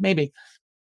 Yeah, maybe.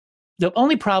 The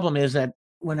only problem is that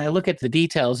when I look at the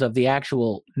details of the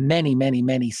actual many, many,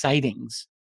 many sightings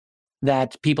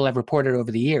that people have reported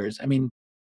over the years,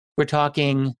 we're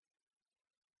talking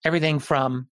everything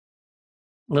from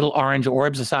little orange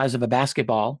orbs the size of a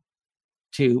basketball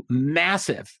to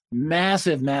massive,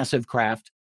 massive, massive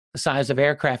craft the size of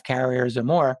aircraft carriers or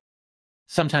more,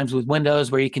 sometimes with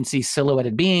windows where you can see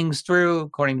silhouetted beings through,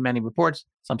 according to many reports,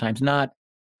 sometimes not.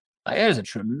 There's a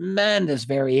tremendous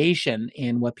variation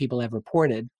in what people have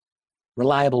reported,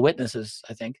 reliable witnesses,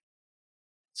 I think.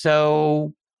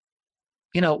 So,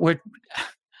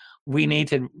 we need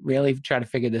to really try to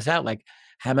figure this out. Like,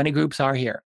 how many groups are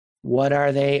here? What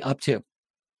are they up to?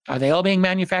 Are they all being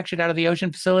manufactured out of the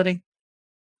ocean facility?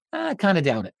 I kind of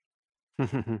doubt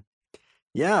it.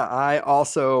 Yeah, I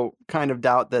also kind of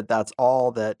doubt that that's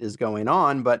all that is going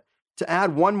on. But to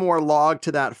add one more log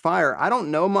to that fire, I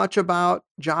don't know much about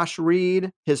Josh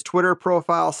Reed. His Twitter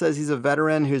profile says he's a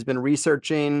veteran who's been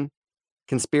researching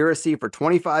conspiracy for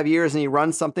 25 years, and he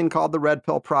runs something called the Red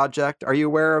Pill Project. Are you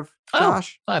aware of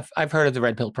Josh? Oh, I've heard of the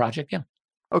Red Pill Project, yeah.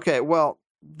 Okay, well,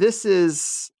 this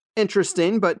is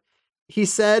interesting, but he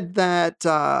said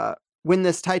that when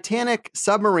this Titanic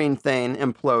submarine thing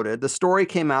imploded, the story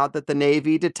came out that the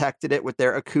Navy detected it with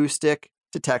their acoustic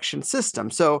detection system.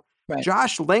 So Right.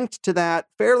 Josh linked to that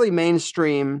fairly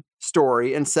mainstream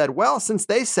story and said, well, since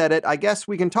they said it, I guess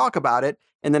we can talk about it.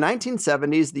 In the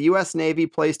 1970s, the U.S. Navy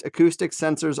placed acoustic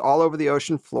sensors all over the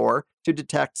ocean floor to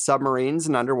detect submarines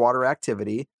and underwater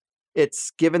activity.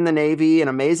 It's given the Navy an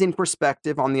amazing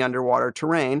perspective on the underwater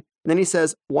terrain. And then he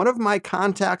says, one of my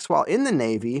contacts while in the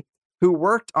Navy who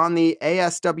worked on the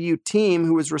ASW team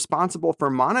who was responsible for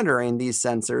monitoring these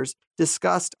sensors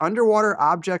discussed underwater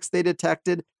objects they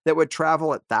detected that would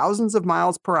travel at thousands of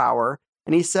miles per hour.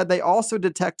 And he said they also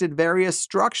detected various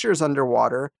structures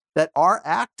underwater that are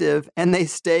active and they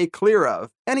stay clear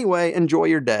of. Anyway, enjoy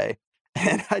your day.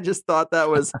 And I just thought that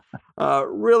was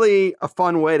really a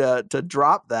fun way to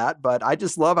drop that. But I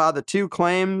just love how the two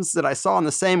claims that I saw in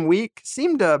the same week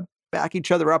seem to back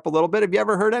each other up a little bit. Have you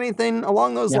ever heard anything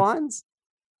along those lines?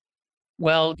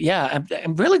 Well, yeah,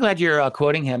 I'm really glad you're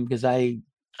quoting him, because I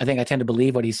think I tend to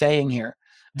believe what he's saying here.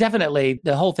 Definitely,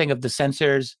 the whole thing of the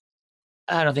sensors,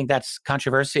 I don't think that's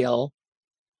controversial.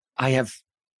 I have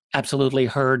absolutely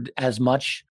heard as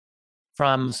much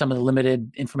from some of the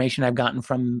limited information I've gotten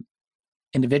from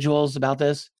individuals about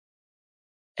this.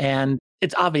 And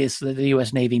it's obvious that the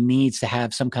U.S. Navy needs to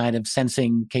have some kind of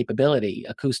sensing capability,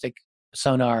 acoustic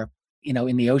sonar, in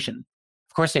the ocean.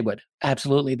 Of course they would.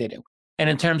 Absolutely they do. And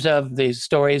in terms of the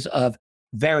stories of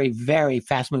very, very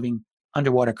fast-moving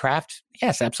underwater craft,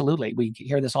 yes, absolutely. We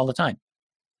hear this all the time.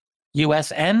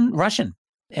 U.S. and Russian.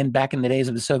 And back in the days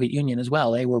of the Soviet Union as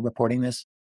well, they were reporting this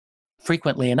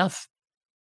frequently enough.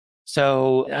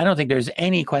 So I don't think there's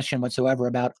any question whatsoever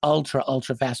about ultra,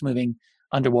 ultra fast-moving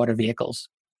underwater vehicles.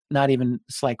 Not even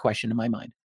a slight question in my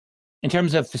mind. In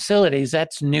terms of facilities,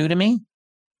 that's new to me.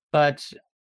 But,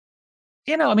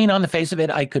 on the face of it,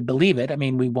 I could believe it.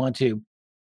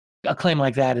 A claim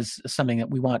like that is something that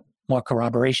we want more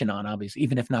corroboration on, obviously.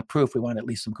 Even if not proof, we want at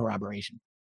least some corroboration.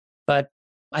 But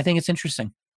I think it's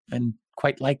interesting and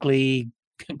quite likely,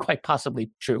 quite possibly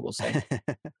true, we'll say.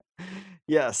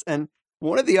 Yes. And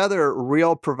one of the other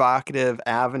real provocative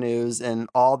avenues in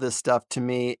all this stuff to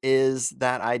me is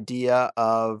that idea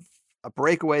of a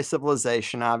breakaway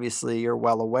civilization. Obviously, you're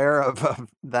well aware of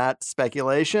that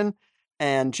speculation.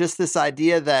 And just this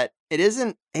idea that it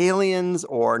isn't aliens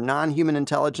or non-human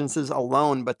intelligences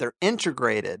alone, but they're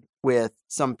integrated with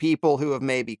some people who have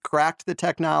maybe cracked the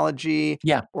technology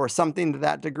or something to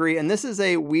that degree. And this is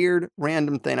a weird,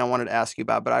 random thing I wanted to ask you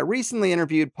about. But I recently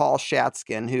interviewed Paul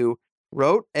Shatskin, who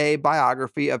wrote a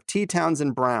biography of T.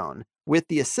 Townsend Brown with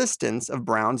the assistance of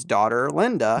Brown's daughter,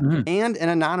 Linda, and an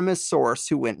anonymous source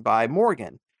who went by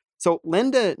Morgan. So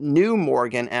Linda knew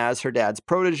Morgan as her dad's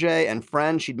protege and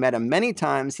friend. She'd met him many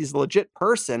times. He's a legit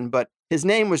person, but his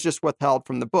name was just withheld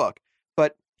from the book.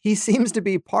 But he seems to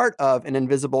be part of an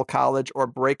invisible college or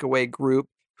breakaway group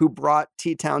who brought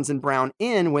T. Townsend Brown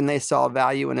in when they saw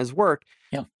value in his work.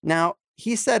 Yeah. Now,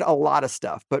 he said a lot of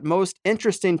stuff, but most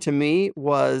interesting to me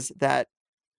was that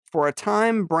for a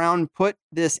time, Brown put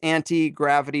this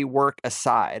anti-gravity work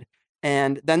aside.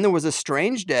 And then there was a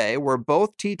strange day where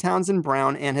both T. Townsend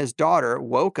Brown and his daughter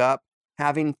woke up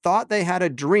having thought they had a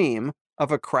dream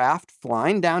of a craft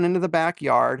flying down into the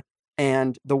backyard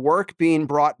and the work being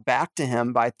brought back to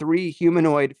him by three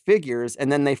humanoid figures,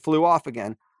 and then they flew off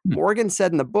again. Morgan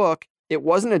said in the book, it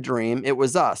wasn't a dream, it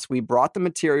was us. We brought the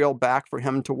material back for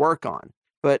him to work on.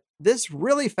 But this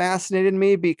really fascinated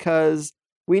me because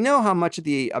we know how much of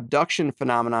the abduction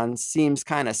phenomenon seems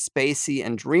kind of spacey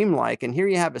and dreamlike, and here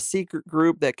you have a secret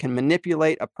group that can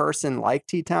manipulate a person like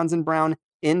T. Townsend Brown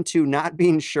into not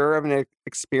being sure if an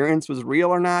experience was real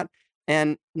or not,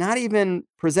 and not even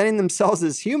presenting themselves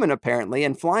as human, apparently,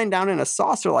 and flying down in a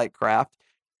saucer-like craft.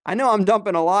 I know I'm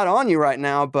dumping a lot on you right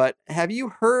now, but have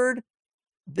you heard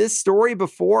this story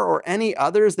before or any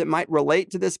others that might relate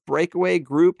to this breakaway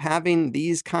group having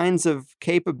these kinds of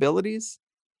capabilities?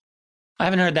 I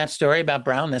haven't heard that story about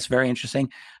Brown. That's very interesting.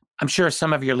 I'm sure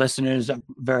some of your listeners are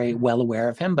very well aware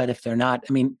of him, but if they're not,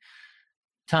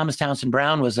 Thomas Townsend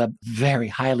Brown was a very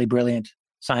highly brilliant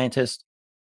scientist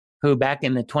who back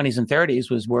in the 20s and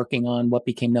 30s was working on what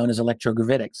became known as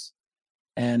electrogravitics.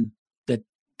 And the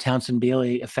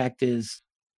Townsend-Bealey effect is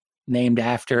named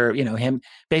after, him.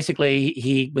 Basically,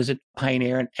 he was a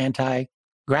pioneer in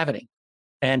anti-gravity.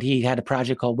 And he had a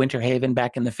project called Winter Haven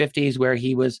back in the 50s where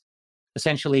he was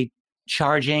essentially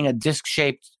charging a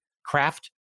disc-shaped craft,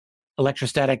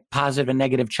 electrostatic positive and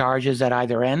negative charges at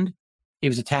either end. He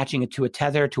was attaching it to a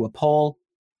tether, to a pole,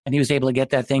 and he was able to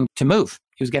get that thing to move.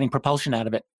 He was getting propulsion out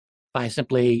of it by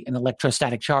simply an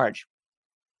electrostatic charge.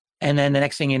 And then the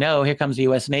next thing you know, here comes the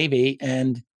U.S. Navy,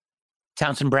 and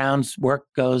Townsend Brown's work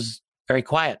goes very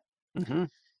quiet.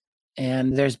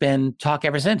 And there's been talk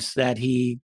ever since that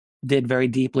he did very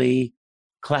deeply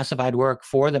classified work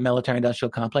for the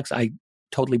military-industrial complex. I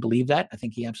totally believe that. I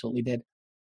think he absolutely did.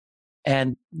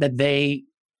 And that they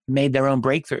made their own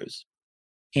breakthroughs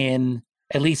in,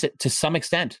 at least to some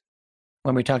extent,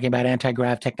 when we're talking about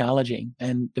anti-grav technology.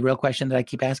 And the real question that I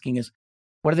keep asking is,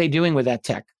 what are they doing with that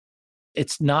tech?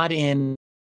 It's not in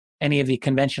any of the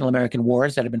conventional American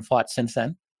wars that have been fought since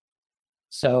then.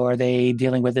 So are they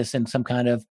dealing with this in some kind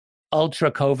of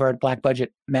ultra covert, black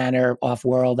budget manner, off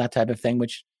world, that type of thing,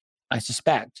 which I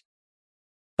suspect.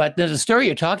 But there's a story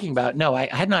you're talking about. No, I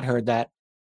had not heard that.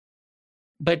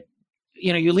 But,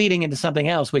 you're leading into something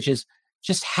else, which is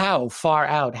just how far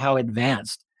out, how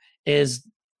advanced is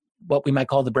what we might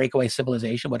call the breakaway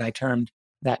civilization, what I termed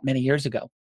that many years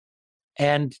ago.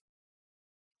 And,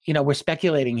 we're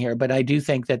speculating here, but I do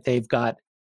think that they've got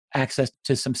access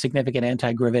to some significant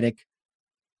anti-gravitic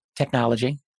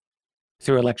technology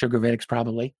through electrogravitics,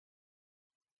 probably.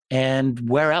 And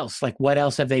where else? Like, what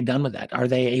else have they done with that? Are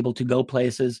they able to go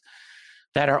places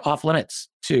that are off limits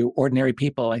to ordinary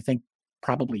people? I think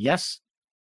probably yes.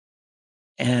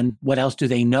 And what else do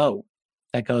they know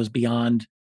that goes beyond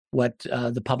what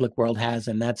the public world has?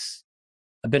 And that's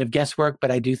a bit of guesswork,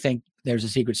 but I do think there's a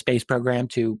secret space program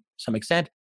to some extent.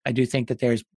 I do think that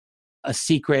there's a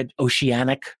secret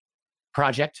oceanic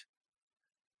project.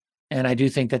 And I do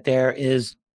think that there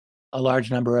is a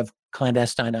large number of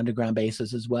clandestine underground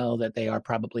bases as well that they are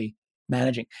probably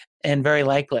managing. And very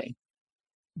likely,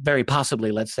 very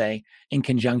possibly, let's say, in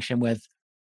conjunction with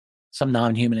some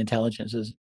non-human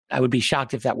intelligences. I would be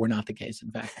shocked if that were not the case,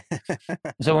 in fact.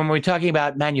 So when we're talking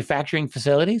about manufacturing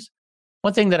facilities,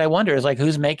 one thing that I wonder is, like,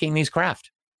 who's making these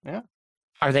craft? Yeah.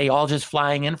 Are they all just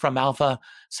flying in from Alpha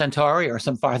Centauri or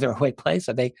some farther away place?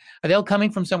 Are they all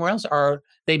coming from somewhere else? Or are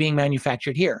they being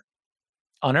manufactured here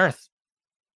on Earth?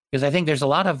 Because I think there's a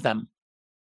lot of them.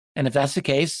 And if that's the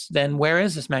case, then where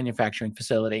is this manufacturing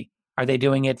facility? Are they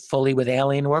doing it fully with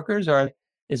alien workers, or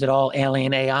is it all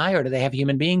alien AI, or do they have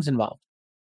human beings involved?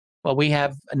 Well, we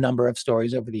have a number of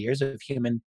stories over the years of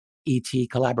human ET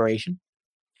collaboration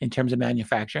in terms of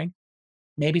manufacturing.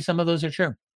 Maybe some of those are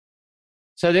true.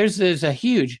 So there's it's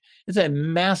a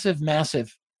massive,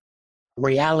 massive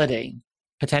reality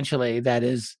potentially that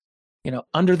is,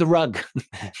 under the rug.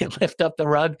 You lift up the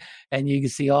rug and you can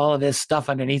see all of this stuff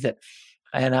underneath it.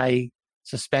 And I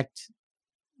suspect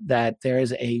that there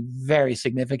is a very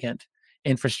significant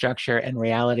infrastructure and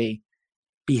reality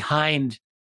behind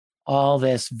all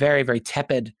this very, very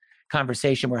tepid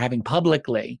conversation we're having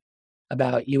publicly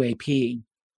about UAP.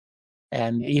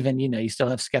 And even, you still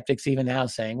have skeptics even now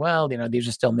saying, well, these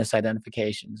are still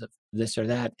misidentifications of this or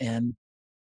that. And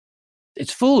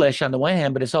it's foolish on the one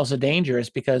hand, but it's also dangerous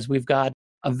because we've got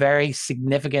a very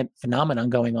significant phenomenon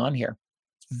going on here.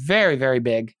 It's very, very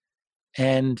big.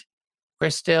 And we're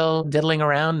still diddling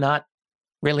around, not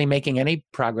really making any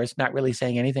progress, not really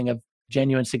saying anything of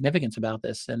genuine significance about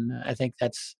this. And I think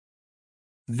that's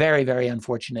very, very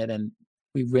unfortunate. And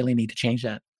we really need to change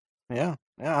that. Yeah,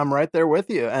 I'm right there with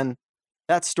you. And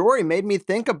that story made me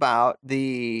think about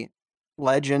the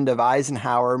legend of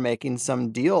Eisenhower making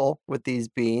some deal with these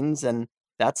beings. And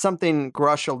that's something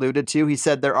Grush alluded to. He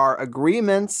said there are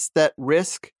agreements that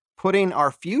risk putting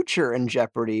our future in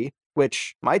jeopardy,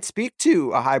 which might speak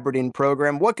to a hybriding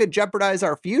program. What could jeopardize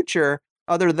our future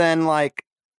other than like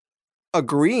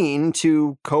agreeing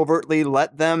to covertly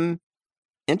let them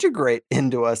integrate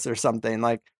into us or something?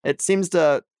 Like, it seems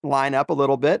to line up a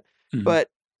little bit. Mm-hmm. But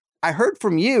I heard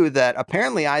from you that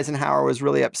apparently Eisenhower was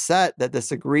really upset that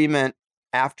this agreement,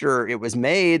 after it was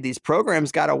made, these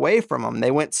programs got away from him.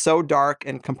 They went so dark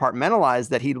and compartmentalized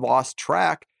that he lost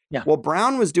track. Yeah. Well,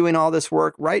 Brown was doing all this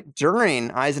work right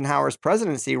during Eisenhower's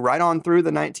presidency, right on through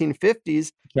the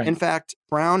 1950s. Right. In fact,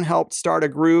 Brown helped start a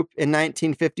group in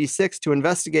 1956 to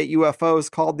investigate UFOs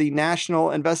called the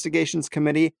National Investigations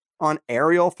Committee on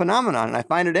Aerial Phenomenon. And I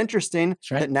find it interesting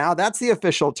that now that's the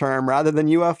official term rather than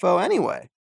UFO anyway.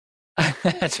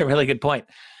 That's a really good point.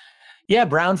 Yeah,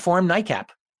 Brown formed NICAP,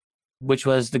 which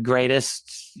was the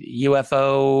greatest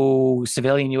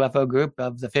civilian UFO group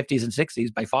of the 50s and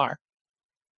 60s by far.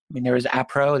 I mean, there was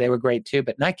APRO, they were great too,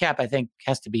 but NICAP, I think,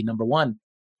 has to be number one.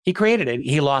 He created it.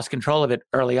 He lost control of it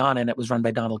early on, and it was run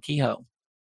by Donald Kehoe.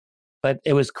 But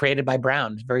it was created by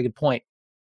Brown. Very good point.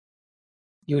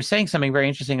 You were saying something very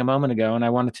interesting a moment ago, and I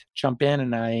wanted to jump in,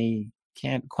 and I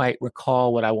can't quite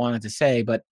recall what I wanted to say,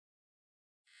 but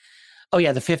oh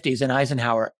yeah, the 50s and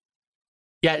Eisenhower.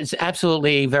 Yeah, it's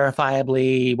absolutely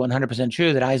verifiably 100%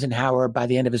 true that Eisenhower, by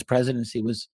the end of his presidency,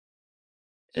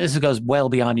 this goes well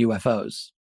beyond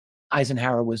UFOs.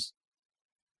 Eisenhower was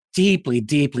deeply,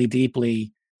 deeply,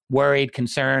 deeply worried,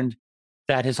 concerned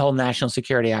that his whole national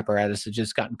security apparatus had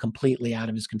just gotten completely out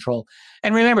of his control.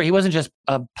 And remember, he wasn't just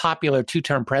a popular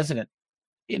 2-term president.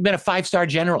 He'd been a 5-star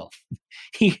general.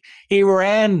 He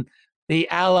ran the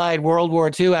Allied World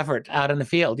War II effort out in the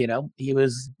field. He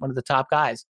was one of the top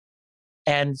guys.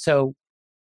 And so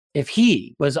if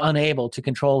he was unable to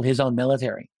control his own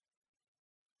military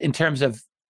in terms of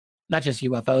not just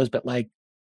UFOs, but like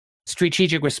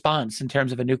strategic response in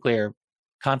terms of a nuclear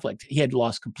conflict, he had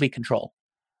lost complete control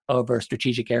over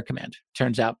Strategic Air Command,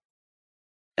 turns out.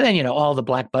 And then, all the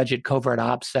black budget covert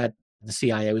ops that the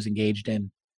CIA was engaged in,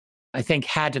 I think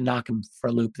had to knock him for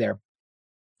a loop there.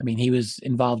 I mean, he was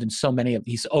involved in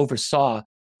he oversaw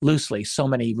loosely so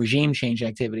many regime change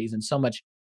activities and so much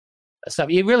stuff.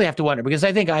 You really have to wonder, because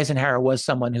I think Eisenhower was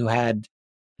someone who had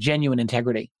genuine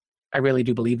integrity. I really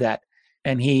do believe that.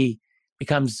 And he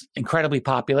becomes incredibly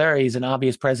popular. He's an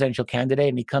obvious presidential candidate,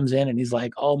 and he comes in and he's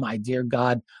like, oh my dear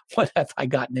God, what have I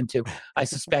gotten into? I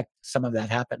suspect some of that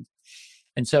happened.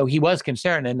 And so he was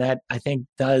concerned, and that I think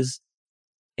does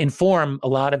inform a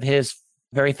lot of his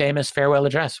very famous farewell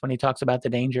address when he talks about the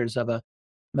dangers of a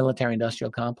military industrial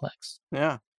complex.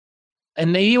 Yeah.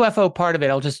 And the UFO part of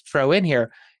it, I'll just throw in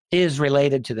here, is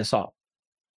related to this all.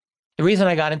 The reason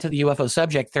I got into the UFO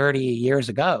subject 30 years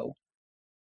ago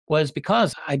was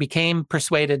because I became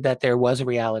persuaded that there was a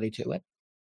reality to it,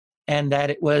 and that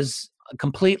it was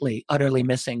completely, utterly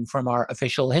missing from our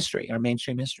official history, our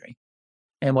mainstream history.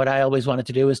 And what I always wanted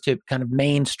to do is to kind of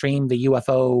mainstream the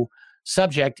UFO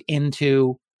subject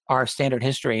into our standard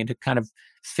history and to kind of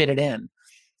fit it in.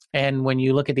 And when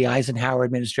you look at the Eisenhower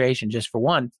administration, just for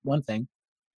one thing,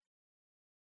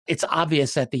 it's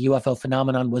obvious that the UFO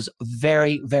phenomenon was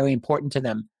very, very important to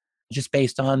them, just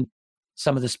based on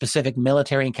some of the specific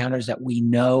military encounters that we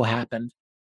know happened,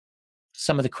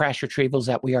 some of the crash retrievals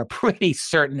that we are pretty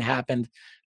certain happened,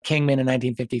 Kingman in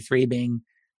 1953 being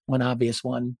one obvious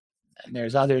one, and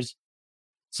there's others.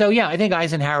 So yeah, I think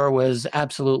Eisenhower was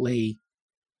absolutely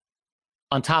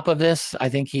on top of this. I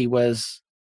think he was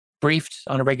briefed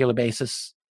on a regular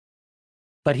basis,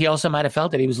 but he also might have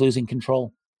felt that he was losing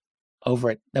control over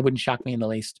it. That wouldn't shock me in the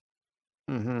least.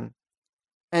 Mm-hmm.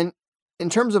 And in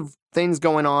terms of things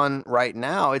going on right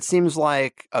now, it seems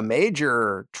like a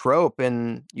major trope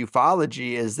in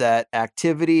ufology is that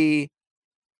activity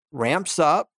ramps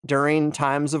up during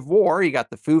times of war. You got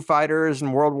the Foo Fighters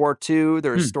in World War II.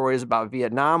 There's stories about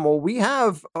Vietnam. Well, we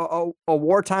have a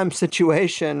wartime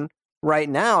situation right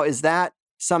now. Is that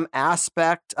some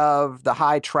aspect of the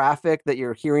high traffic that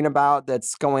you're hearing about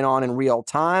that's going on in real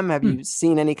time? Have you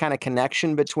seen any kind of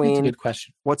connection between That's a good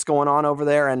question. What's going on over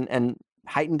there and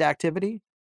heightened activity?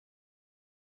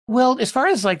 Well, as far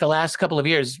as like the last couple of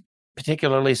years,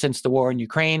 particularly since the war in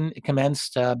Ukraine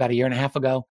commenced about a year and a half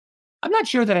ago, I'm not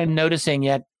sure that I'm noticing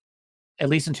yet, at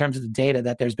least in terms of the data,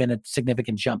 that there's been a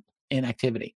significant jump in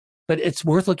activity. But it's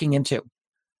worth looking into.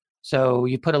 So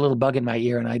you put a little bug in my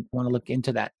ear, and I want to look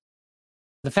into that.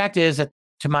 The fact is that,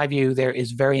 to my view, there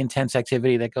is very intense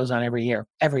activity that goes on every year.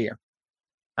 Every year.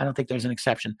 I don't think there's an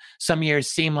exception. Some years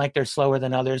seem like they're slower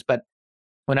than others, but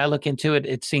when I look into it,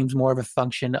 it seems more of a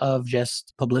function of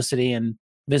just publicity and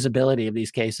visibility of these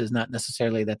cases, not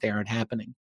necessarily that they aren't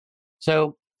happening.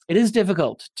 So it is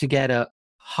difficult to get a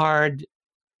hard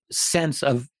sense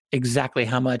of exactly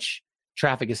how much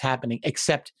traffic is happening,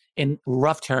 except in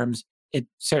rough terms, it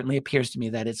certainly appears to me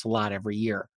that it's a lot every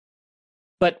year.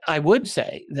 But I would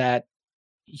say that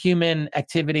human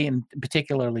activity, and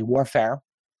particularly warfare,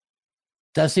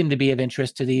 does seem to be of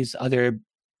interest to these other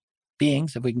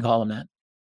beings, if we can call them that.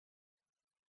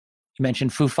 You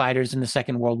mentioned Foo Fighters in the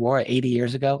Second World War 80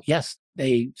 years ago. Yes,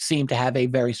 they seem to have a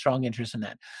very strong interest in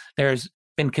that. There's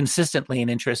been consistently an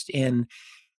interest in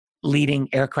leading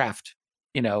aircraft,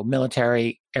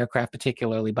 military aircraft,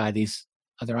 particularly by these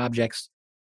other objects.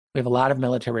 We have a lot of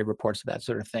military reports of that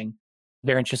sort of thing.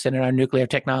 They're interested in our nuclear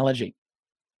technology,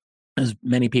 as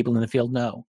many people in the field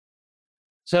know.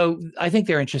 So I think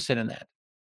they're interested in that.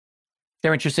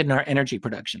 They're interested in our energy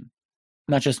production,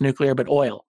 not just nuclear, but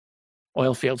oil.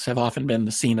 Oil fields have often been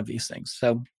the scene of these things.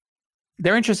 So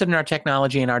they're interested in our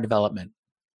technology and our development.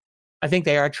 I think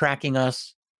they are tracking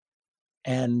us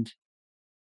and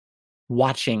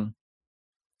watching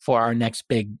for our next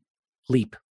big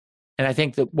leap. And I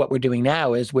think that what we're doing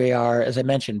now is we are, as I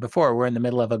mentioned before, we're in the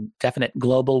middle of a definite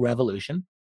global revolution.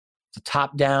 It's a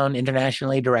top-down,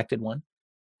 internationally directed one.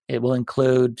 It will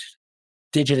include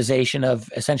digitization of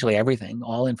essentially everything.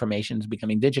 All information is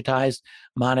becoming digitized,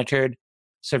 monitored,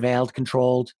 surveilled,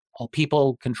 controlled, all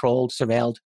people controlled,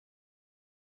 surveilled,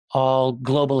 all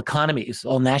global economies,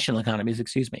 all national economies,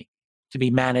 to be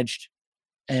managed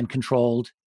and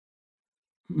controlled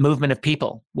movement of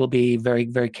people will be very,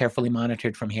 very carefully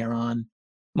monitored from here on.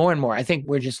 More and more. I think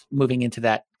we're just moving into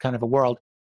that kind of a world.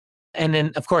 And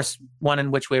then, of course, one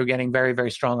in which we're getting very,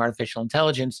 very strong artificial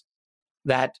intelligence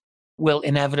that will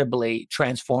inevitably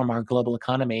transform our global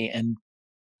economy. And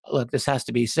look, this has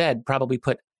to be said, probably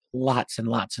put lots and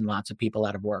lots and lots of people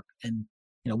out of work. And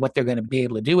what they're going to be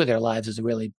able to do with their lives is a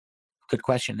really good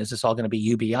question. Is this all going to be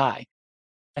UBI?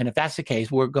 And if that's the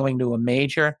case, we're going to a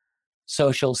major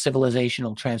social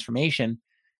civilizational transformation.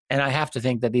 And I have to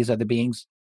think that these other beings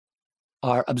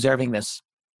are observing this.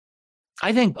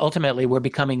 I think ultimately we're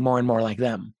becoming more and more like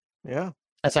them. Yeah.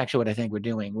 That's actually what I think we're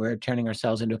doing. We're turning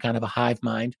ourselves into a kind of a hive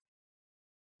mind.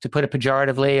 To put it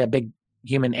pejoratively, a big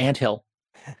human anthill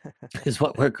is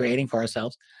what we're creating for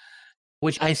ourselves,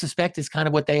 which I suspect is kind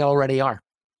of what they already are.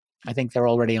 I think they're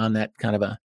already on that kind of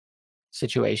a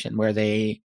situation where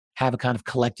they have a kind of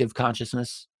collective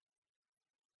consciousness.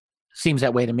 Seems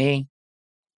that way to me.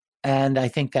 And I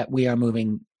think that we are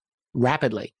moving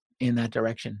rapidly in that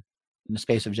direction in the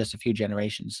space of just a few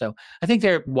generations. So I think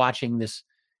they're watching this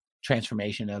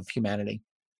transformation of humanity.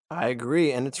 I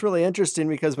agree. And it's really interesting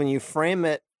because when you frame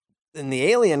it in the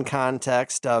alien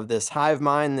context of this hive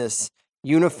mind, this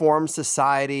uniform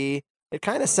society, it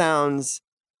kind of sounds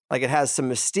like it has some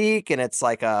mystique and it's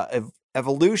like a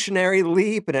evolutionary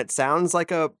leap and it sounds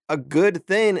like a good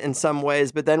thing in some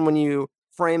ways. But then when you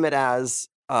frame it as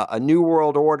a new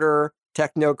world order,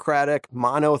 technocratic,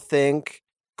 monothink,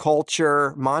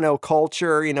 culture,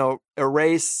 monoculture,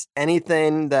 erase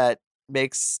anything that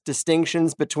makes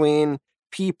distinctions between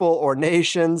people or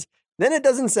nations, then it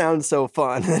doesn't sound so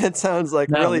fun. It sounds like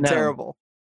really terrible.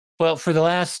 Well, for the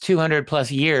last 200 plus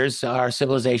years, our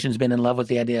civilization's been in love with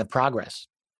the idea of progress.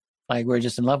 Like we're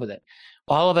just in love with it.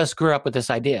 All of us grew up with this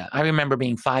idea. I remember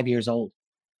being 5 years old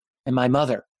and my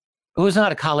mother, who was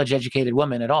not a college educated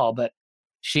woman at all, but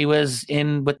she was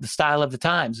in with the style of the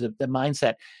times, the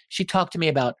mindset. She talked to me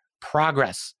about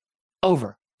progress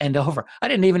over and over. I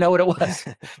didn't even know what it was,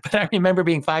 but I remember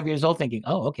being 5 years old thinking,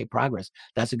 oh, okay, progress.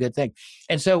 That's a good thing.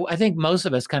 And so I think most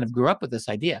of us kind of grew up with this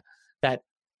idea that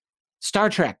Star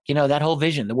Trek, that whole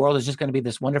vision, the world is just going to be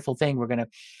this wonderful thing. We're going to,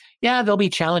 there'll be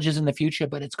challenges in the future,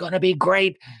 but it's going to be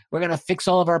great. We're going to fix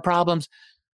all of our problems.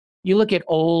 You look at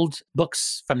old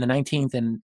books from the 19th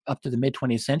and up to the mid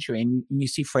 20th century, and you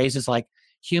see phrases like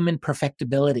human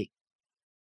perfectibility.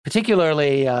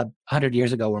 Particularly 100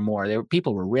 years ago or more,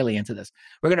 people were really into this.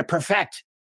 We're going to perfect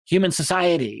human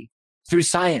society through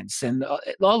science. And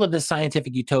all of this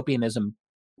scientific utopianism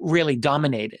really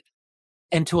dominated.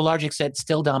 And to a large extent,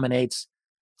 still dominates.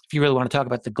 If you really want to talk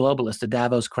about the globalists, the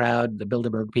Davos crowd, the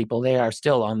Bilderberg people, they are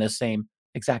still on this same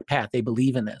exact path. They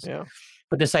believe in this. Yeah.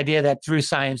 But this idea that through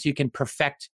science, you can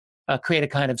perfect, create a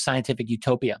kind of scientific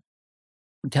utopia.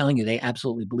 I'm telling you, they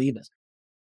absolutely believe this.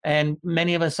 And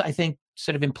many of us, I think,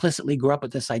 sort of implicitly grew up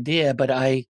with this idea, but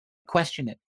I question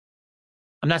it.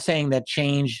 I'm not saying that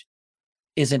change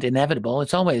isn't inevitable.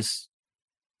 It's always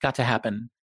got to happen.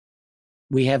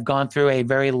 We have gone through a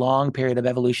very long period of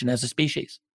evolution as a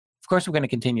species. Of course, we're going to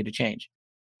continue to change.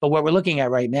 But what we're looking at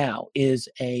right now is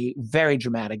a very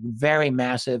dramatic, very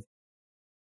massive,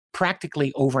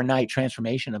 practically overnight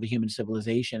transformation of a human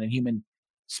civilization and human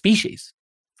species,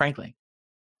 frankly,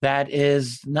 that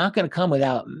is not going to come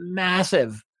without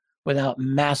massive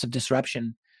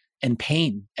disruption and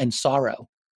pain and sorrow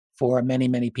for many,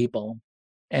 many people.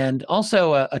 And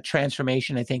also a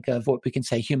transformation, I think, of what we can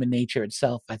say human nature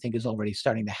itself, I think is already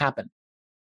starting to happen.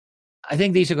 I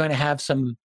think these are going to have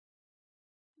some,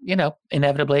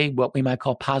 inevitably what we might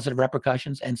call positive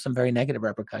repercussions and some very negative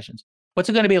repercussions. What's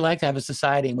it going to be like to have a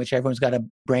society in which everyone's got a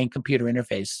brain-computer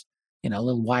interface, a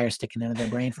little wire sticking into their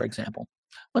brain, for example?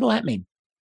 What'll that mean?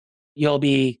 You'll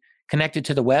be connected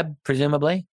to the web,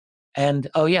 presumably. And,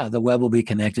 oh yeah, the web will be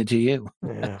connected to you.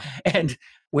 Yeah. And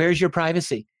where's your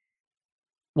privacy?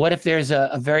 What if there's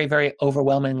a very, very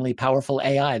overwhelmingly powerful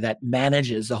AI that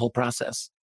manages the whole process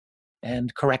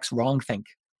and corrects wrongthink?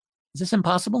 Is this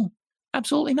impossible?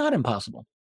 Absolutely not impossible.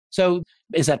 So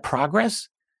is that progress?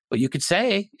 Well, you could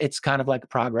say it's kind of like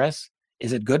progress.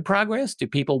 Is it good progress? Do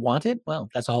people want it? Well,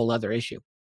 that's a whole other issue.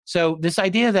 So this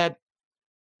idea that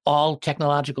all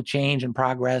technological change and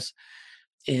progress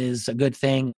is a good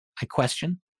thing, I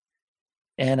question.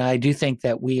 And I do think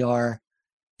that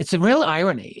it's a real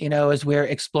irony, as we're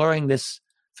exploring this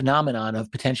phenomenon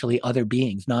of potentially other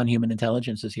beings, non-human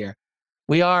intelligences here.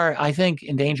 We are, I think,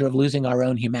 in danger of losing our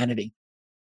own humanity.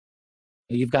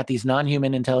 You've got these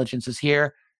non-human intelligences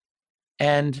here,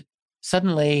 and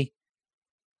suddenly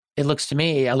it looks to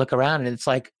me, I look around and it's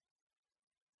like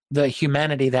the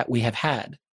humanity that we have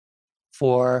had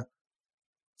for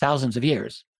thousands of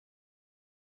years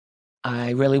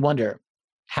I really wonder,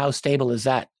 how stable is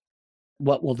that?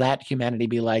 What will that humanity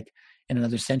be like in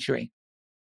another century?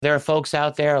 There are folks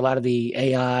out there, a lot of the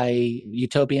AI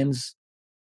utopians,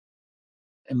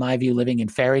 in my view, living in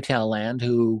fairy tale land,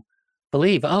 who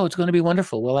believe, oh, it's going to be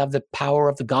wonderful. We'll have the power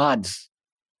of the gods,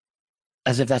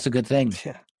 as if that's a good thing.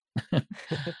 Yeah.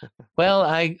 Well,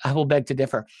 I will beg to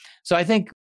differ. So I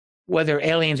think whether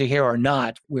aliens are here or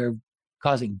not, we're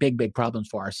causing big, big problems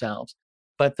for ourselves.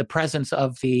 But the presence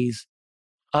of these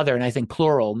other, and I think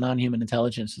plural, non-human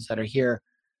intelligences that are here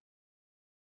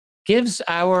gives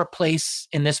our place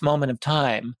in this moment of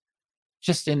time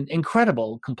just an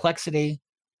incredible complexity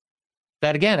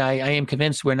that, again, I am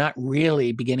convinced we're not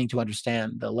really beginning to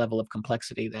understand the level of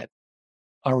complexity that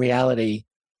our reality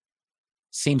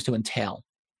seems to entail.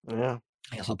 Yeah.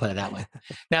 I guess I'll put it that way.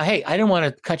 Now, hey, I didn't want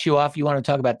to cut you off. You want to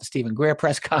talk about the Stephen Greer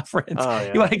press conference. Oh,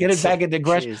 yeah. You want to get it back into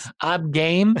Grush? Jeez. I'm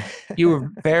game. You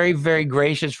were very, very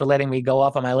gracious for letting me go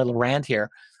off on my little rant here.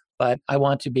 But I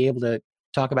want to be able to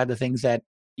talk about the things that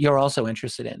you're also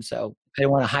interested in. So I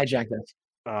don't want to hijack this.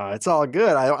 It's all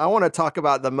good. I want to talk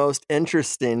about the most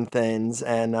interesting things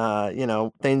and,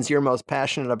 things you're most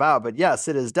passionate about. But yes,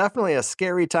 it is definitely a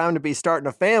scary time to be starting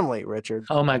a family, Richard.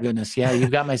 Oh, my goodness. Yeah, you've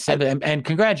got my seven. And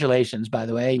congratulations, by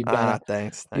the way. You've got a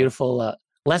thanks. beautiful,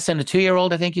 less than a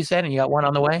 2-year-old, I think you said, and you got one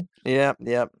on the way. Yep.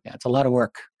 Yeah, it's a lot of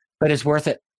work, but it's worth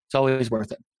it. It's always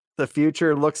worth it. The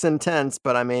future looks intense,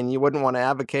 but I mean, you wouldn't want to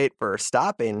advocate for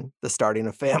stopping the starting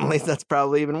of families. That's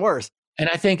probably even worse. And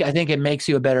I think it makes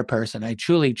you a better person. I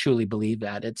truly, truly believe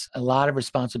that. It's a lot of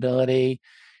responsibility.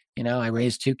 I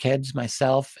raised 2 kids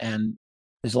myself, and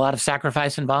there's a lot of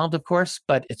sacrifice involved, of course,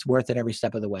 but it's worth it every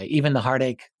step of the way. Even the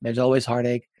heartache, there's always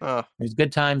heartache. There's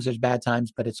good times, there's bad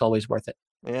times, but it's always worth it.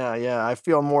 Yeah. I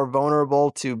feel more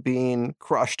vulnerable to being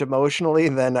crushed emotionally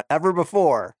than ever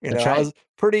before. That's right. I was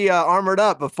pretty armored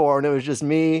up before, and it was just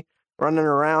me running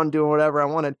around doing whatever I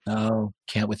wanted. Oh,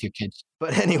 can't with your kids.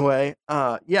 But anyway,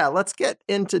 let's get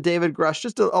into David Grush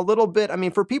just a little bit. I mean,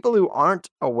 for people who aren't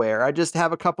aware, I just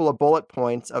have a couple of bullet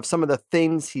points of some of the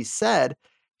things he said.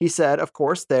 He said, of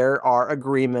course, there are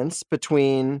agreements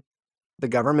between the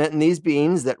government and these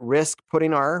beings that risk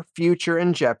putting our future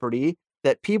in jeopardy,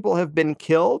 that people have been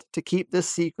killed to keep this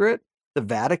secret. The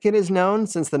Vatican is known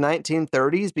since the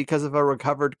 1930s because of a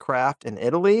recovered craft in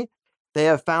Italy. They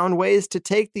have found ways to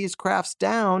take these crafts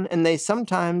down, and they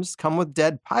sometimes come with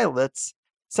dead pilots.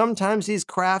 Sometimes these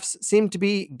crafts seem to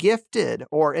be gifted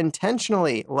or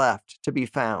intentionally left to be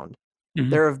found. Mm-hmm.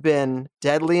 There have been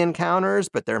deadly encounters,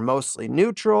 but they're mostly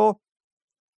neutral.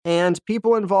 And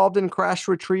people involved in crash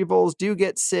retrievals do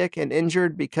get sick and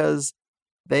injured because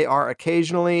they are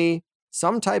occasionally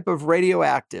some type of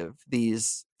radioactive,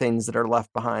 these things that are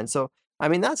left behind. So, I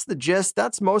mean, that's the gist.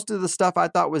 That's most of the stuff I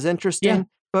thought was interesting. Yeah.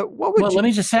 But what would let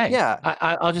me just say, Yeah.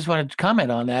 I'll just want to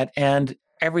comment on that. And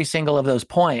every single of those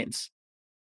points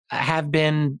have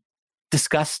been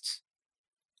discussed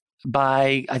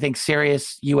by, I think,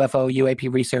 serious UFO,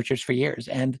 UAP researchers for years.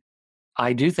 And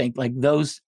I do think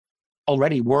those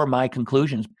already were my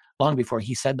conclusions long before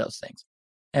he said those things.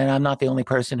 And I'm not the only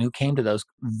person who came to those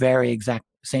very exact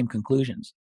same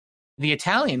conclusions. The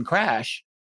Italian crash,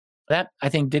 that I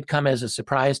think did come as a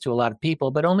surprise to a lot of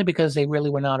people, but only because they really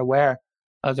were not aware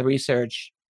of the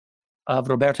research of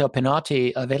Roberto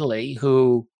Pinotti of Italy,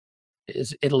 who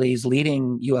is Italy's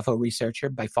leading UFO researcher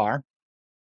by far,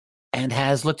 and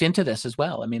has looked into this as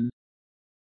well. I mean,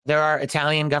 there are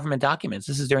Italian government documents.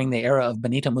 This is during the era of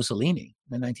Benito Mussolini,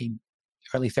 the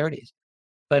early 30s.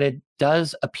 But it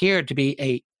does appear to be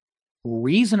a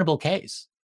reasonable case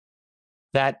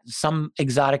that some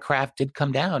exotic craft did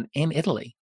come down in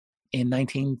Italy in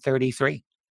 1933,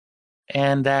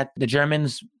 and that the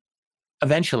Germans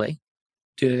eventually,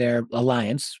 due to their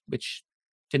alliance, which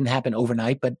didn't happen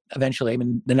overnight, but eventually, I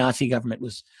mean, the Nazi government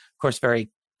was, of course,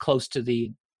 very close to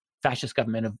the fascist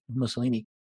government of Mussolini,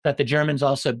 that the Germans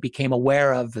also became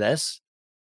aware of this.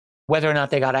 Whether or not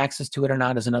they got access to it or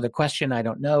not is another question. I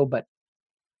don't know. But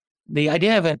the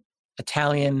idea of an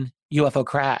Italian UFO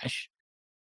crash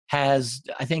has,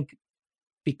 I think,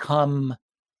 become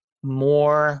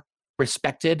more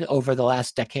respected over the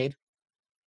last decade.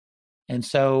 And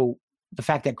so the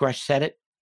fact that Grush said it,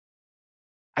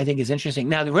 I think is interesting.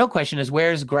 Now, the real question is,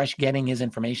 where's Grush getting his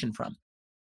information from?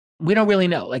 We don't really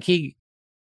know. He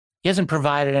hasn't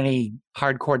provided any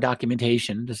hardcore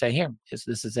documentation to say, here, this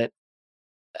is it.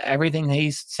 Everything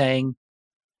he's saying,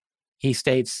 he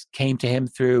states, came to him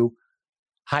through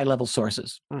high-level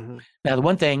sources. Mm-hmm. Now, the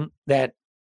one thing that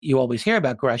you always hear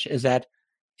about Grush is that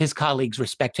his colleagues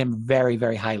respect him very,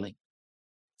 very highly.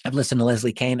 I've listened to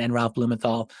Leslie Kane and Ralph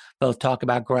Blumenthal both talk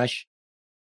about Grush.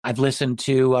 I've listened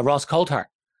to Ross Coulthart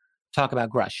talk about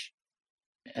Grush.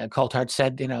 Coulthard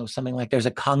said, something like there's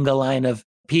a conga line of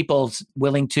people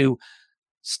willing to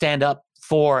stand up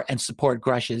for and support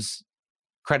Grush's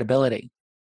credibility,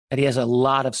 that he has a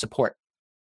lot of support,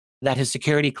 that his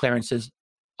security clearances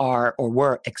are or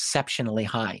were exceptionally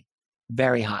high,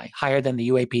 very high, higher than the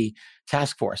UAP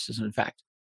task forces, in fact.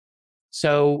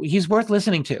 So he's worth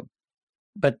listening to.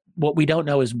 But what we don't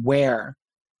know is where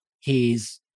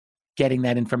he's getting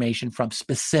that information from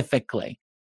specifically.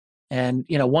 And,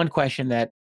 one question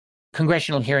that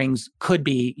congressional hearings could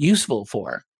be useful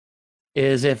for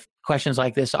is if questions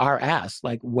like this are asked,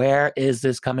 like, where is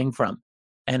this coming from?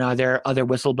 And are there other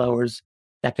whistleblowers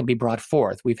that can be brought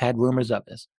forth? We've had rumors of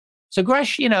this. So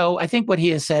Grush, I think what he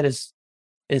has said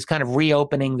is kind of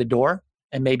reopening the door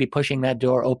and maybe pushing that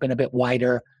door open a bit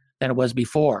wider than it was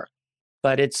before.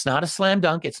 But it's not a slam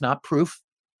dunk. It's not proof.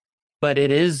 But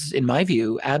it is, in my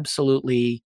view,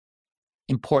 absolutely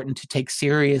important to take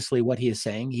seriously what he is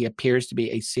saying. He appears to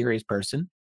be a serious person.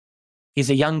 He's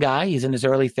a young guy. He's in his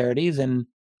early 30s. And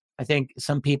I think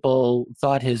some people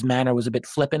thought his manner was a bit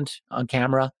flippant on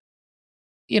camera.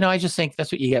 I just think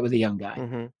that's what you get with a young guy.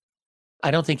 Mm-hmm.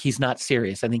 I don't think he's not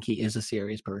serious. I think he is a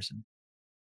serious person.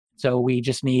 So we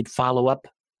just need follow-up.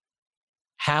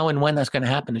 How and when that's going to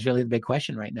happen is really the big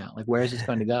question right now. Like, where is this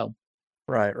going to go?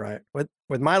 Right.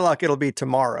 With my luck, it'll be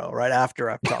tomorrow, right after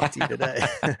I've talked to you today.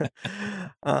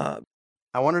 I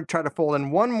wanted to try to fold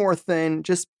in one more thing,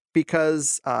 just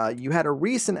because you had a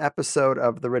recent episode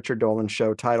of the Richard Dolan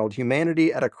Show titled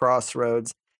Humanity at a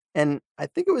Crossroads. And I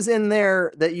think it was in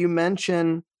there that you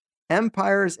mentioned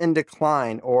empires in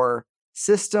decline, or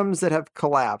systems that have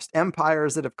collapsed,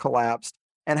 empires that have collapsed,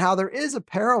 and how there is a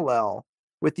parallel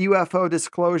with UFO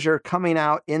disclosure coming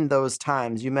out in those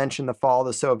times. You mentioned the fall of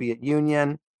the Soviet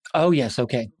Union. Oh, yes.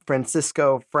 Okay.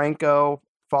 Francisco Franco,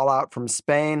 fallout from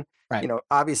Spain. Right.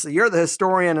 Obviously you're the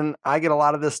historian and I get a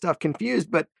lot of this stuff confused,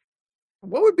 but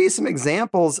what would be some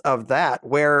examples of that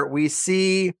where we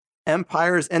see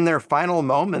empires in their final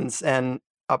moments and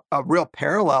a real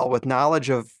parallel with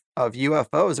knowledge of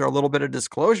UFOs, or a little bit of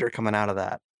disclosure coming out of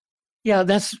that? Yeah,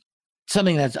 that's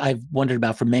something that I've wondered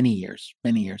about for many years.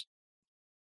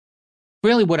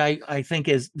 Really, what I think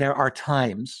is there are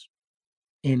times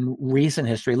in recent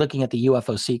history, looking at the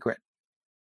UFO secret,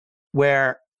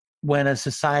 where when a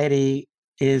society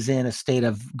is in a state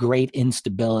of great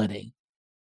instability,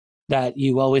 that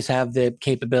you always have the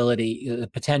capability, the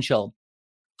potential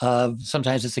of,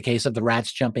 sometimes it's a case of the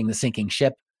rats jumping the sinking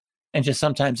ship, and just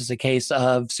sometimes it's a case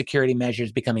of security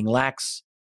measures becoming lax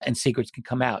and secrets can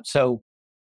come out. So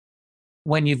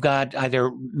when you've got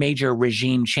either major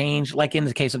regime change, like in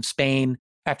the case of Spain,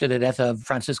 after the death of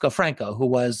Francisco Franco, who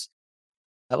was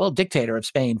a dictator of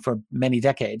Spain for many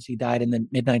decades. He died in the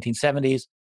mid-1970s.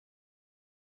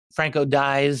 Franco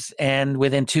dies, and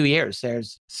within 2 years,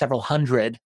 there's several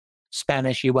hundred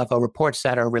Spanish UFO reports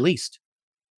that are released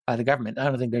by the government. I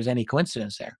don't think there's any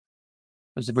coincidence there.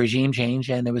 It was a regime change,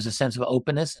 and there was a sense of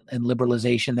openness and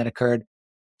liberalization that occurred,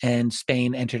 and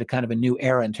Spain entered a kind of a new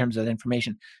era in terms of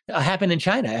information. It happened in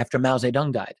China after Mao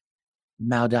Zedong died.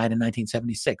 Mao died in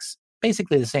 1976.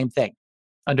 Basically the same thing.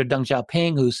 Under Deng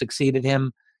Xiaoping, who succeeded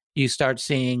him, you start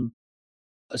seeing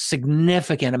a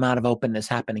significant amount of openness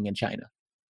happening in China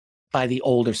by the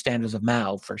older standards of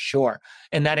Mao, for sure.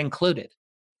 And that included,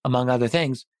 among other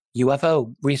things,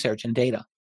 UFO research and data.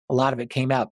 A lot of it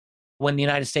came out. When the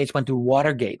United States went through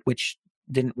Watergate, which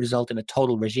didn't result in a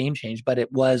total regime change, but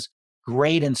it was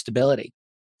great instability,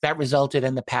 that resulted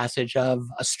in the passage of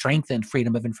a strengthened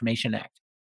Freedom of Information Act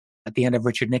at the end of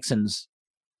Richard Nixon's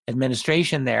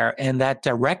administration there. And that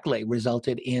directly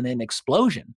resulted in an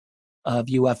explosion of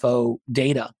UFO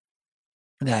data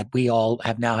that we all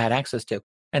have now had access to.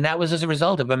 And that was as a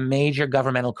result of a major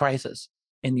governmental crisis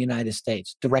in the United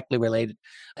States, directly related.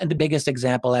 And the biggest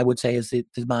example, I would say, is the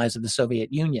demise of the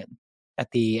Soviet Union at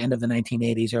the end of the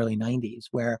 1980s, early 90s,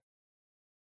 where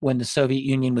when the Soviet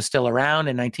Union was still around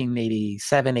in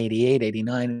 1987, 88,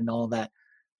 89, and all of that,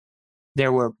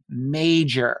 there were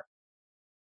major,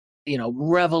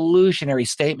 revolutionary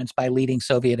statements by leading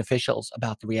Soviet officials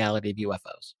about the reality of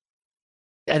UFOs.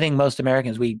 I think most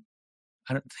Americans,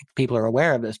 I don't think people are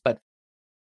aware of this, but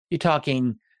you're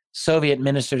talking Soviet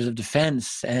ministers of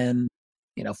defense and,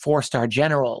 4-star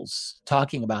generals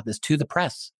talking about this to the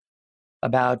press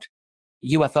about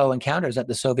UFO encounters that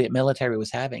the Soviet military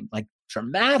was having, like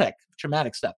dramatic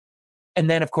stuff. And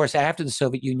then, of course, after the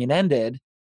Soviet Union ended,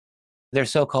 their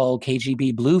so-called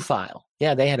KGB blue file.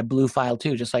 Yeah, they had a blue file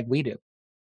too, just like we do.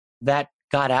 That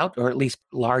got out, or at least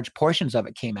large portions of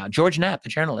it came out. George Knapp, the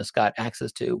journalist, got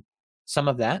access to some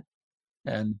of that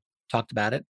and talked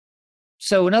about it.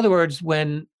 So in other words,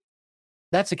 when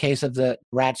That's a case of the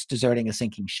rats deserting a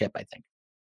sinking ship, I think,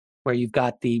 where you've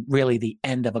got really the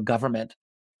end of a government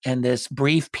and this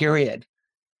brief period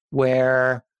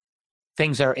where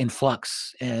things are in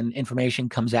flux and information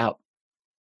comes out.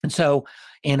 And so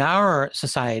in our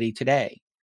society today,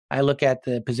 I look at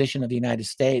the position of the United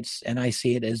States and I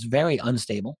see it as very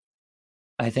unstable.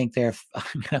 I think I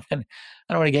don't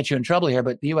want to get you in trouble here,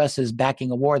 but the U.S. is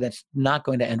backing a war that's not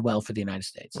going to end well for the United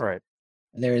States. Right.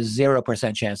 There is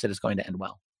 0% chance that it's going to end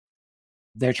well.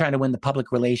 They're trying to win the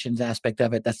public relations aspect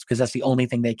of it. That's because that's the only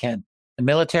thing they can. The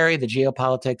military, the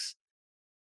geopolitics,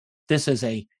 this is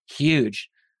a huge,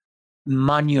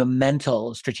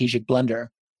 monumental strategic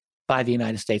blunder by the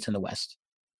United States and the West,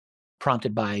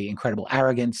 prompted by incredible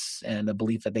arrogance and a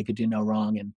belief that they could do no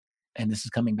wrong. And this is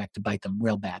coming back to bite them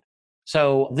real bad.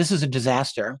 So this is a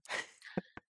disaster,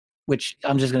 which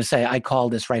I'm just going to say, I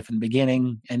called this right from the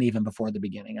beginning and even before the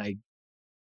beginning.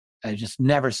 I just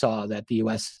never saw that the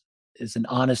U.S. is an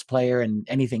honest player in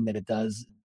anything that it does.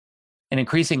 And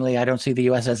increasingly, I don't see the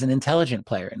U.S. as an intelligent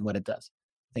player in what it does.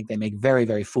 I think they make very,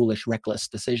 very foolish, reckless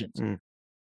decisions. And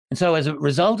so as a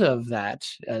result of that,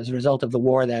 as a result of the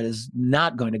war that is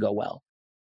not going to go well,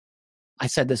 I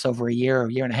said this over a year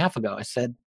and a half ago. I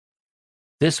said,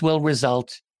 this will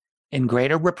result in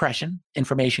greater repression,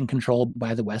 information control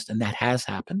by the West, and that has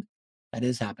happened. That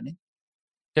is happening.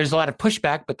 There's a lot of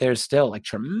pushback, but there's still like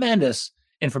tremendous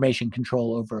information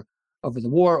control over the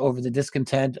war, over the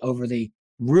discontent, over the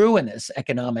ruinous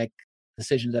economic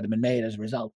decisions that have been made as a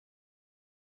result.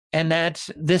 And that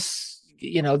this,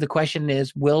 the question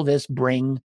is, will this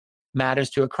bring matters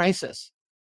to a crisis?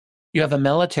 You have a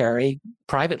military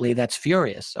privately that's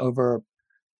furious over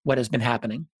what has been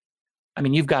happening. I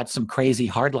mean, you've got some crazy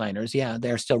hardliners. Yeah,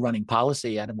 they're still running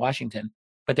policy out of Washington.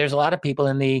 But there's a lot of people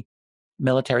in the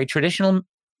military, traditional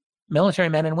military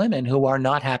men and women, who are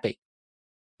not happy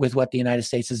with what the United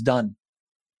States has done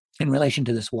in relation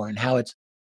to this war and how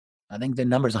I think the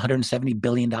number is $170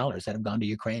 billion that have gone to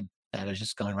Ukraine. That has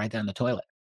just gone right down the toilet.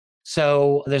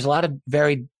 So there's a lot of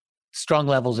very strong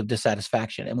levels of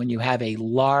dissatisfaction. And when you have a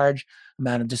large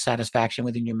amount of dissatisfaction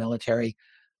within your military,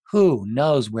 who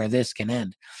knows where this can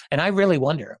end? And I really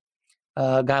wonder,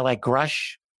 a guy like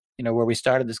Grush, where we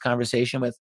started this conversation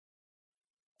with,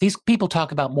 these people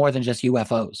talk about more than just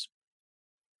UFOs,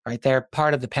 right? They're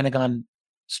part of the Pentagon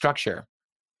structure.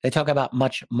 They talk about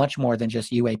much, much more than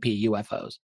just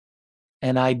UFOs.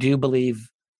 And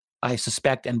I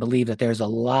suspect and believe that there's a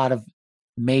lot of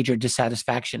major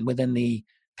dissatisfaction within the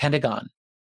Pentagon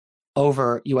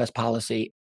over U.S.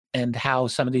 policy and how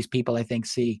some of these people, I think,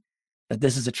 see that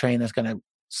this is a train that's going to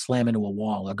slam into a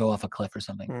wall or go off a cliff or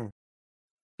something.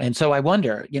 And so I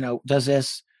wonder, does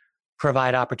this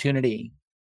provide opportunity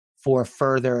for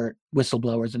further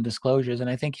whistleblowers and disclosures? And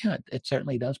I think, yeah, it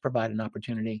certainly does provide an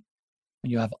opportunity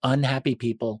when you have unhappy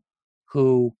people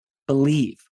who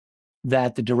believe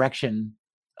that the direction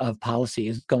of policy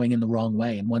is going in the wrong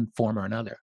way in one form or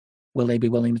another. Will they be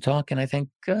willing to talk? And I think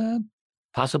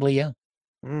possibly, yeah.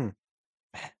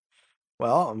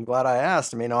 Well, I'm glad I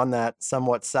asked. I mean, on that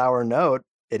somewhat sour note,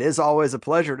 it is always a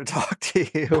pleasure to talk to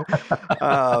you.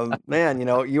 Man,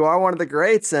 you are one of the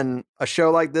greats, and a show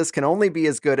like this can only be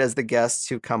as good as the guests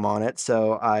who come on it.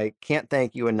 So I can't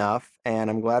thank you enough. And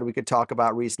I'm glad we could talk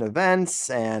about recent events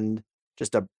and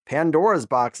just a Pandora's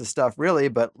box of stuff, really,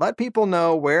 but let people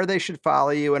know where they should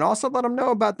follow you, and also let them know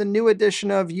about the new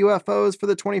edition of UFOs for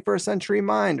the 21st Century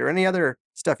Mind or any other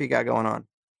stuff you got going on.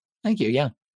 Thank you. Yeah.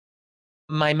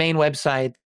 My main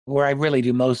website, where I really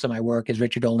do most of my work, is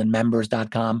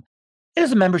richarddolanmembers.com. It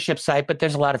is a membership site, but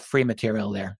there's a lot of free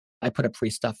material there. I put up free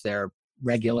stuff there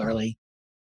regularly.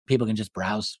 People can just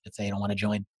browse if they don't want to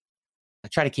join. I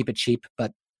try to keep it cheap,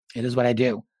 but it is what I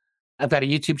do. I've got a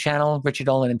YouTube channel, Richard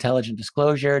Dolan Intelligent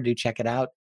Disclosure. Do check it out.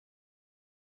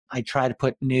 I try to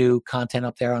put new content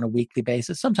up there on a weekly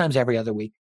basis, sometimes every other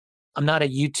week. I'm not a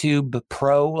YouTube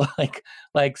pro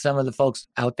like some of the folks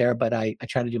out there, but I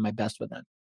try to do my best with that.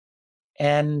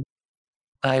 And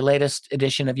my latest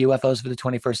edition of UFOs for the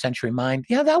 21st Century Mind,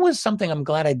 yeah, that was something I'm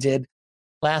glad I did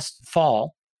last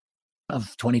fall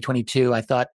of 2022. I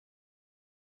thought,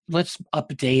 let's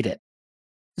update it.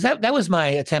 That was my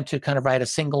attempt to kind of write a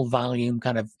single volume,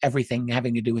 kind of everything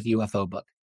having to do with UFO book.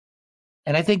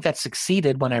 And I think that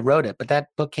succeeded when I wrote it, but that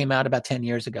book came out about 10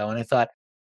 years ago. And I thought,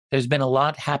 there's been a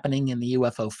lot happening in the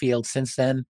UFO field since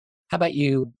then. How about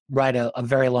you write a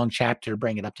very long chapter to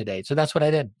bring it up to date? So that's what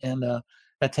I did. And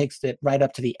that takes it right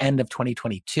up to the end of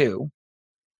 2022.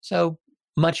 So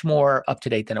much more up to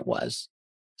date than it was.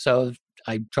 So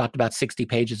I dropped about 60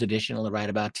 pages additional to write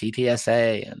about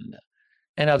TTSA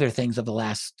and other things of the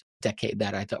last decade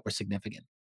that I thought were significant.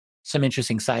 some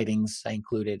interesting sightings I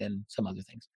included and some other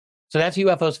things. So that's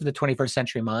UFOs for the 21st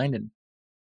Century Mind. And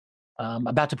I'm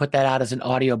about to put that out as an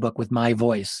audiobook with my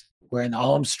voice. We're in the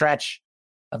home stretch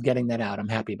of getting that out. I'm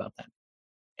happy about that.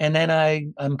 And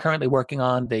then I'm currently working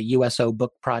on the USO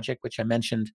book project, which I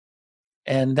mentioned.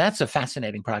 And that's a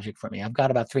fascinating project for me. I've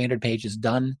got about 300 pages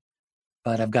done,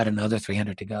 but I've got another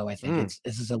 300 to go. I think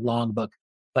this is a long book,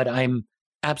 but I'm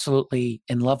absolutely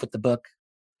in love with the book.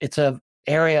 It's a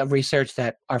area of research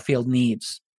that our field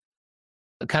needs,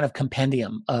 a kind of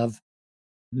compendium of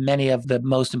many of the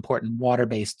most important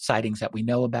water-based sightings that we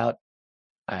know about.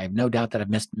 I have no doubt that I've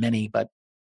missed many, but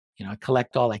I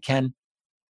collect all I can,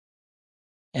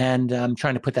 and I'm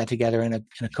trying to put that together in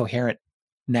a coherent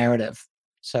narrative.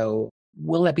 So,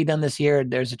 will that be done this year?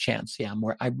 There's a chance. Yeah,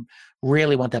 I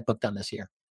really want that book done this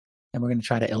year, and we're going to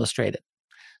try to illustrate it.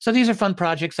 So these are fun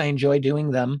projects. I enjoy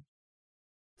doing them.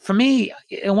 For me,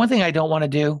 one thing I don't want to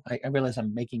do, I realize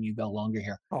I'm making you go longer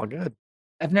here. All good.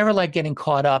 I've never liked getting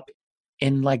caught up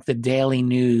in like the daily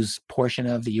news portion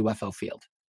of the UFO field.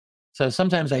 So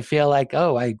sometimes I feel like,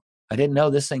 oh, I didn't know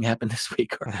this thing happened this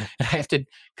week, or I have to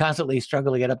constantly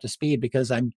struggle to get up to speed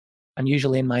because I'm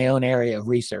usually in my own area of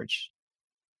research.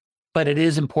 But it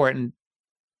is important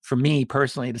for me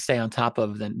personally to stay on top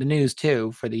of the news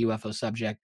too for the UFO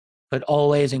subject, but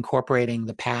always incorporating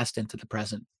the past into the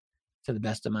present to the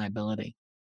best of my ability.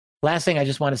 Last thing I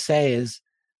just want to say is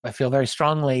I feel very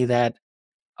strongly that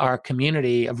our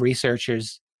community of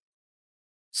researchers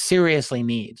seriously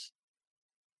needs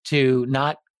to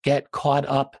not get caught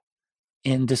up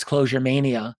in disclosure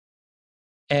mania,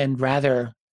 and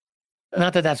rather,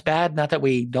 not that that's bad, not that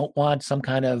we don't want some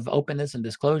kind of openness and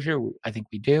disclosure. I think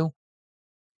we do.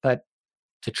 But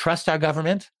to trust our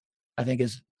government, I think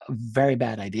is a very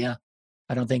bad idea.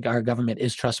 I don't think our government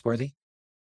is trustworthy.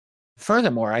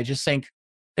 Furthermore, I just think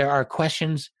there are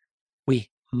questions we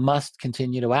must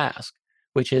continue to ask,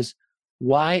 which is,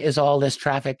 why is all this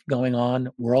traffic going on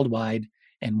worldwide,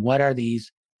 and what are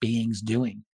these beings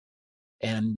doing?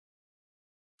 And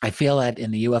I feel that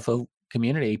in the UFO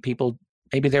community, people,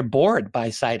 maybe they're bored by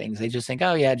sightings. They just think,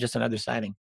 oh yeah, just another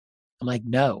sighting. I'm like,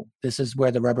 no, this is where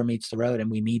the rubber meets the road,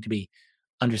 and we need to be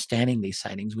understanding these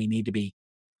sightings. We need to be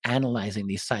analyzing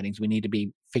these sightings. We need to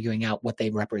be figuring out what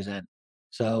they represent.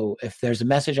 So if there's a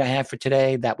message I have for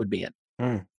today, that would be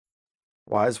it.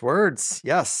 Wise words.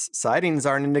 Yes, sightings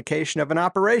are an indication of an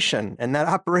operation, and that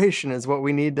operation is what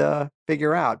we need to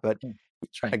figure out. But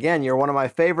That's right. again, you're one of my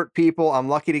favorite people. I'm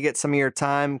lucky to get some of your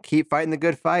time. Keep fighting the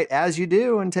good fight as you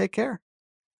do, and take care.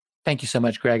 Thank you so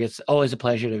much, Greg. It's always a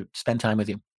pleasure to spend time with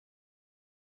you.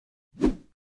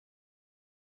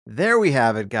 There we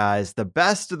have it, guys. The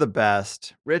best of the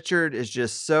best. Richard is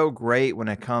just so great when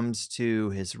it comes to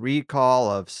his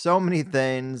recall of so many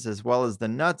things, as well as the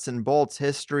nuts and bolts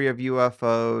history of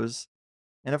UFOs.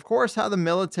 And of course, how the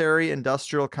military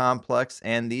industrial complex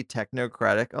and the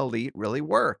technocratic elite really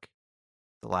work.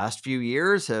 The last few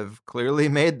years have clearly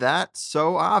made that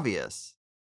so obvious.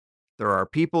 There are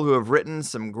people who have written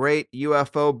some great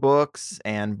UFO books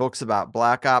and books about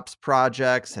black ops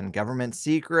projects and government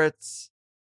secrets.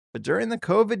 But during the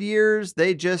COVID years,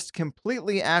 they just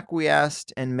completely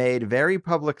acquiesced and made very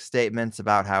public statements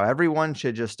about how everyone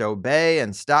should just obey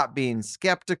and stop being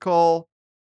skeptical.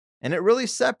 And it really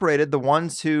separated the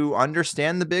ones who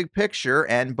understand the big picture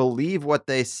and believe what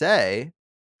they say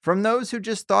from those who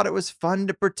just thought it was fun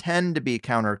to pretend to be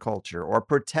counterculture or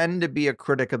pretend to be a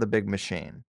critic of the big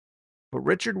machine. But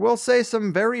Richard will say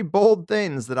some very bold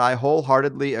things that I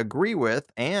wholeheartedly agree with,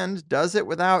 and does it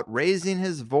without raising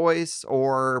his voice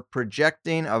or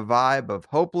projecting a vibe of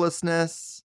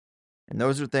hopelessness. And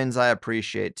those are things I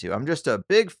appreciate too. I'm just a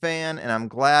big fan, and I'm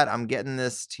glad I'm getting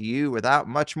this to you without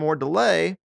much more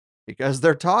delay, because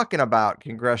they're talking about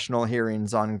congressional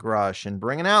hearings on Grush and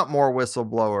bringing out more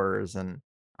whistleblowers. And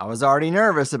I was already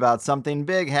nervous about something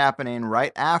big happening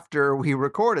right after we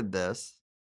recorded this.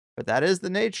 But that is the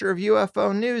nature of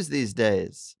UFO news these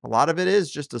days. A lot of it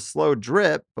is just a slow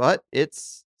drip, but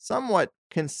it's somewhat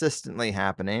consistently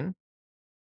happening.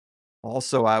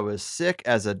 Also, I was sick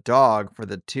as a dog for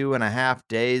the 2.5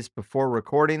 days before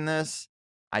recording this.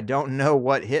 I don't know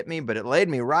what hit me, but it laid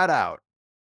me right out.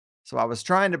 So I was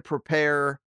trying to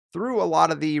prepare through a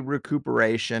lot of the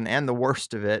recuperation and the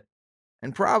worst of it,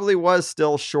 and probably was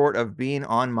still short of being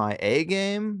on my A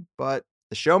game, but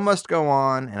the show must go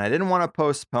on, and I didn't want to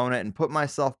postpone it and put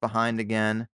myself behind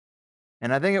again,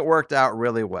 and I think it worked out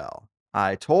really well.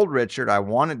 I told Richard I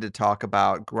wanted to talk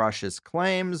about Grush's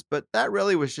claims, but that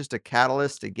really was just a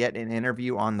catalyst to get an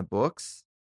interview on the books.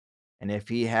 And if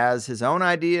he has his own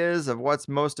ideas of what's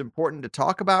most important to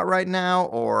talk about right now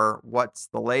or what's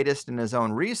the latest in his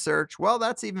own research, well,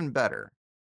 that's even better.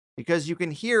 Because you can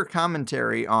hear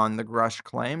commentary on the Grush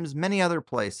claims many other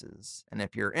places. And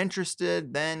if you're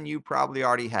interested, then you probably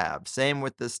already have. Same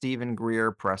with the Stephen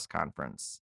Greer press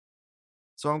conference.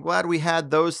 So I'm glad we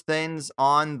had those things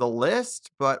on the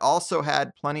list, but also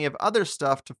had plenty of other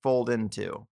stuff to fold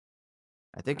into.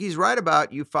 I think he's right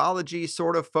about ufology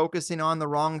sort of focusing on the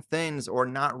wrong things or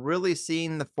not really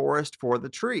seeing the forest for the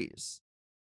trees.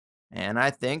 And I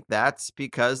think that's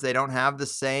because they don't have the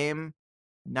same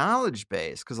knowledge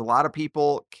base, because a lot of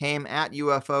people came at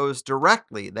UFOs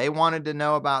directly. They wanted to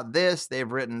know about this. They've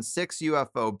written 6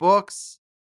 UFO books.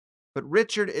 But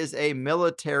Richard is a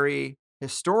military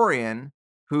historian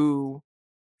who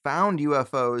found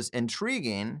UFOs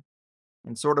intriguing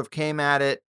and sort of came at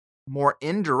it more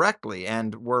indirectly.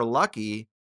 And we're lucky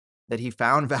that he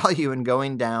found value in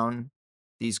going down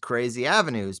these crazy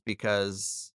avenues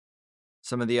because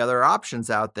some of the other options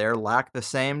out there lack the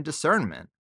same discernment.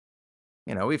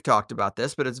 You know, we've talked about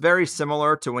this, but it's very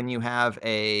similar to when you have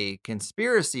a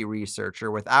conspiracy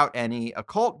researcher without any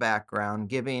occult background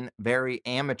giving very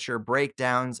amateur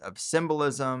breakdowns of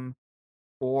symbolism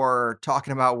or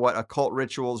talking about what occult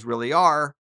rituals really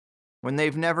are when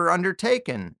they've never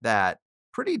undertaken that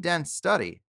pretty dense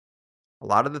study. A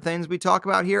lot of the things we talk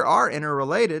about here are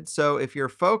interrelated, so if your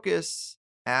focus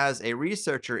as a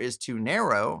researcher is too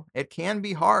narrow, it can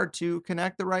be hard to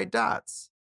connect the right dots.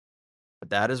 But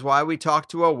that is why we talk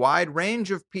to a wide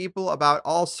range of people about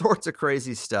all sorts of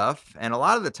crazy stuff, and a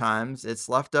lot of the times it's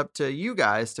left up to you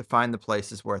guys to find the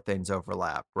places where things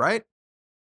overlap, right?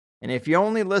 And if you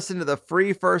only listen to the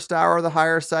free first hour of the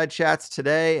Higher Side Chats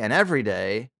today and every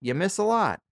day, you miss a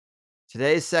lot.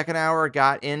 Today's second hour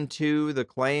got into the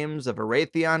claims of a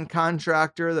Raytheon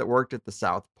contractor that worked at the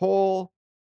South Pole,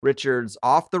 Richard's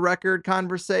off-the-record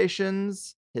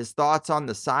conversations, his thoughts on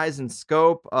the size and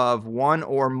scope of one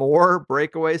or more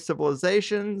breakaway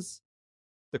civilizations,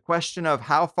 the question of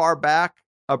how far back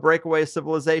a breakaway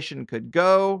civilization could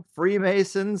go,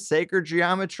 Freemasons, sacred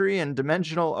geometry, and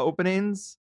dimensional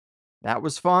openings. That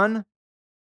was fun.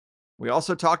 We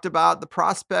also talked about the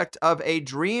prospect of a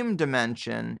dream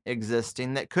dimension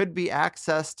existing that could be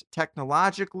accessed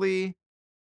technologically.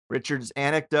 Richard's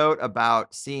anecdote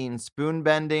about seeing spoon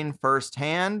bending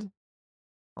firsthand.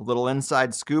 A little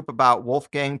inside scoop about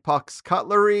Wolfgang Puck's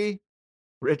cutlery.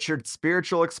 Richard's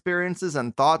spiritual experiences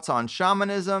and thoughts on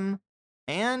shamanism.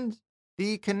 And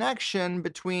the connection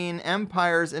between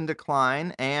empires in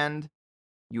decline and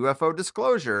UFO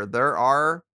disclosure. There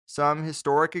are some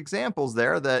historic examples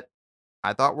there that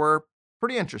I thought were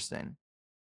pretty interesting.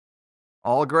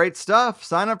 All great stuff.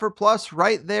 Sign up for Plus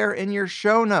right there in your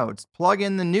show notes. Plug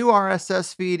in the new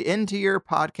RSS feed into your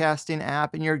podcasting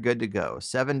app and you're good to go.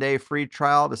 7-day free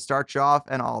trial to start you off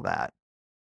and all that.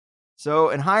 So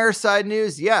in higher side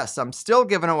news, yes, I'm still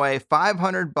giving away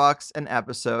 $500 an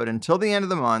episode until the end of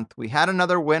the month. We had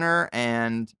another winner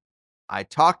and I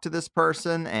talked to this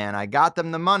person and I got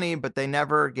them the money, but they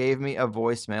never gave me a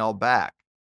voicemail back.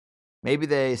 Maybe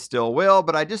they still will,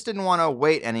 but I just didn't want to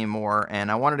wait anymore, and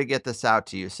I wanted to get this out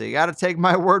to you. So you got to take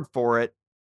my word for it,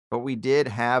 but we did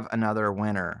have another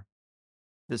winner.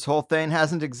 This whole thing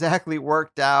hasn't exactly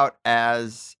worked out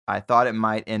as I thought it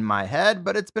might in my head,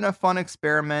 but it's been a fun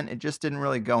experiment. It just didn't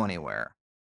really go anywhere.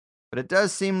 But it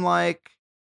does seem like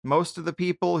most of the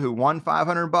people who won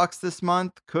 $500 this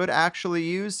month could actually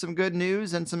use some good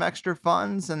news and some extra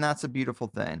funds, and that's a beautiful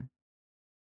thing.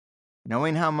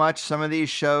 Knowing how much some of these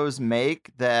shows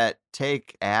make that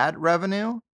take ad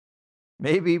revenue,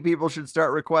 maybe people should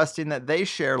start requesting that they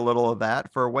share a little of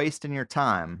that for wasting your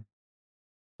time.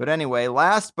 But anyway,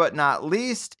 last but not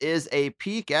least is a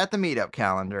peek at the meetup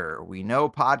calendar. We know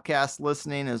podcast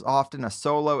listening is often a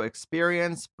solo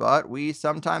experience, but we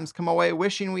sometimes come away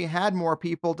wishing we had more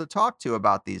people to talk to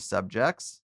about these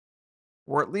subjects,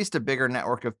 or at least a bigger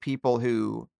network of people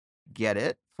who get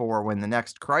it for when the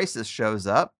next crisis shows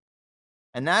up.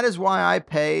 And that is why I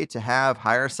pay to have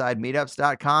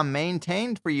highersidemeetups.com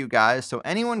maintained for you guys so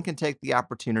anyone can take the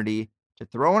opportunity to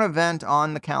throw an event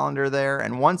on the calendar there.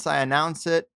 And once I announce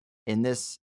it in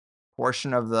this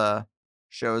portion of the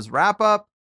show's wrap up,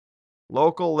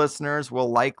 local listeners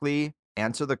will likely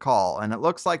answer the call. And it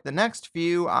looks like the next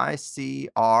few I see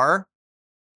are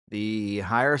the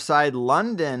Higher Side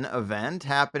London event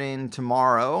happening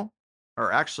tomorrow,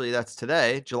 or actually that's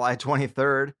today, July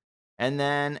 23rd. And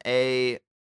then a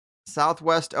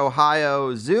Southwest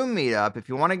Ohio Zoom meetup. If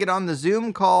you want to get on the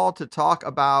Zoom call to talk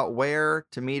about where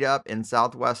to meet up in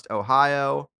Southwest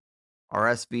Ohio,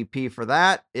 RSVP for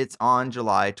that, it's on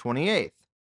July 28th.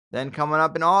 Then coming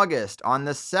up in August, on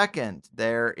the 2nd,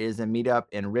 there is a meetup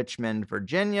in Richmond,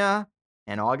 Virginia.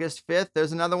 And August 5th,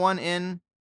 there's another one in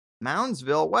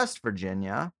Moundsville, West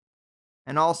Virginia.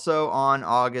 And also on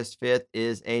August 5th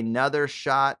is another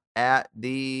shot at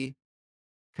the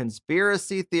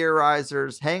conspiracy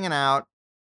theorizers hanging out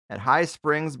at High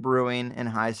Springs Brewing in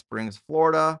High Springs,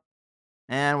 Florida.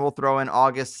 And we'll throw in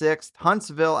August 6th,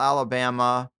 Huntsville,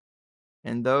 Alabama.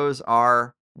 And those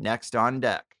are next on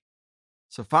deck.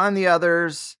 So find the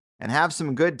others and have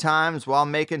some good times while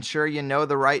making sure you know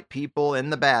the right people in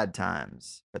the bad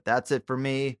times. But that's it for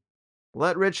me.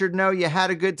 Let Richard know you had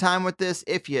a good time with this.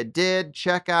 If you did,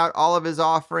 check out all of his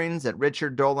offerings at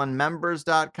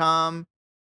richarddolanmembers.com.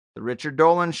 The Richard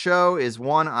Dolan Show is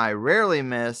one I rarely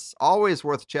miss, always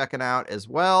worth checking out as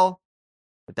well.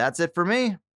 But that's it for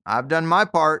me. I've done my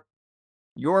part.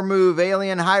 Your move,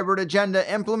 alien hybrid agenda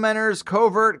implementers,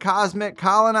 covert cosmic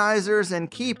colonizers, and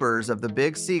keepers of the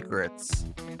big secrets.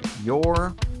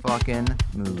 Your fucking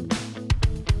move.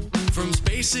 From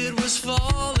space it was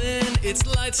falling, its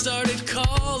light started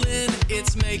calling,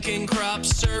 it's making crop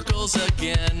circles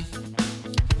again.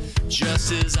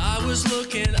 Just as I was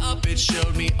looking up, it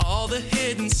showed me all the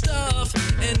hidden stuff,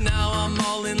 and now I'm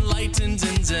all enlightened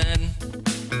and zen.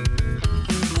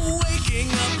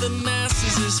 Waking up the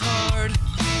masses is hard.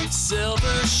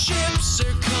 Silver ships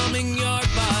are coming yard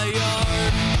by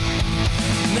yard.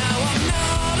 Now I'm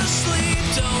not asleep,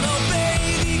 don't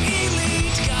obey the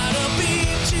elite. Gotta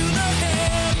beam to the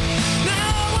head.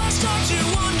 Now I start to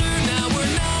wonder, now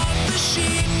we're not the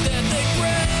sheep that they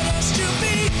bred us to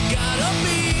be. Gotta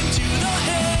beam to the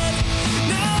head.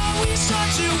 Now we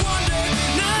start to wonder,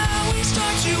 now we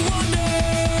start to wonder.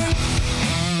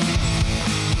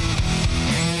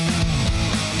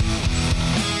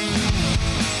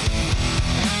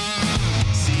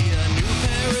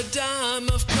 Paradigm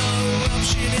of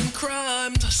corruption and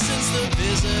crime since the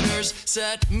visitors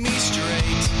set me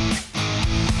straight.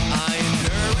 I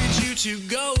encourage you to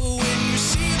go when you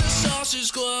see the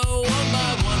saucers glow. One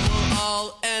by one we'll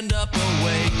all end up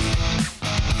awake.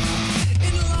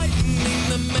 Enlightening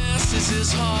the masses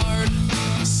is hard.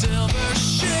 Silver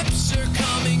ships are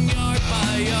coming yard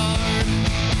by yard.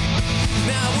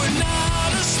 Now we're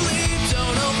not asleep,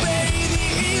 don't obey the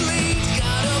elite.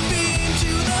 Gotta beam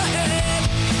to the head.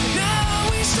 Now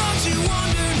we start to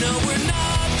wonder, no we're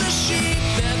not the sheep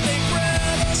that they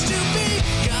bred us to be.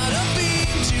 Gotta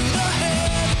beam to the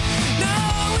head.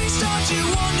 Now we start to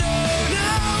wonder,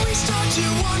 now we start to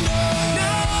wonder,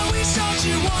 now we start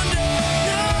to wonder,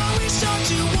 now we start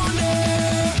to wonder.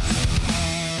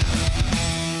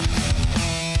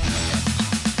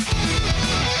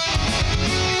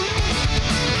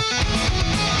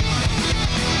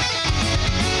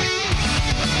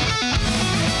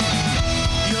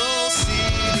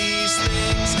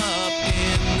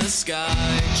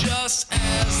 Sky, just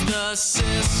as the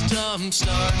system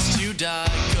starts to die.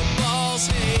 Cabals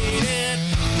hate it,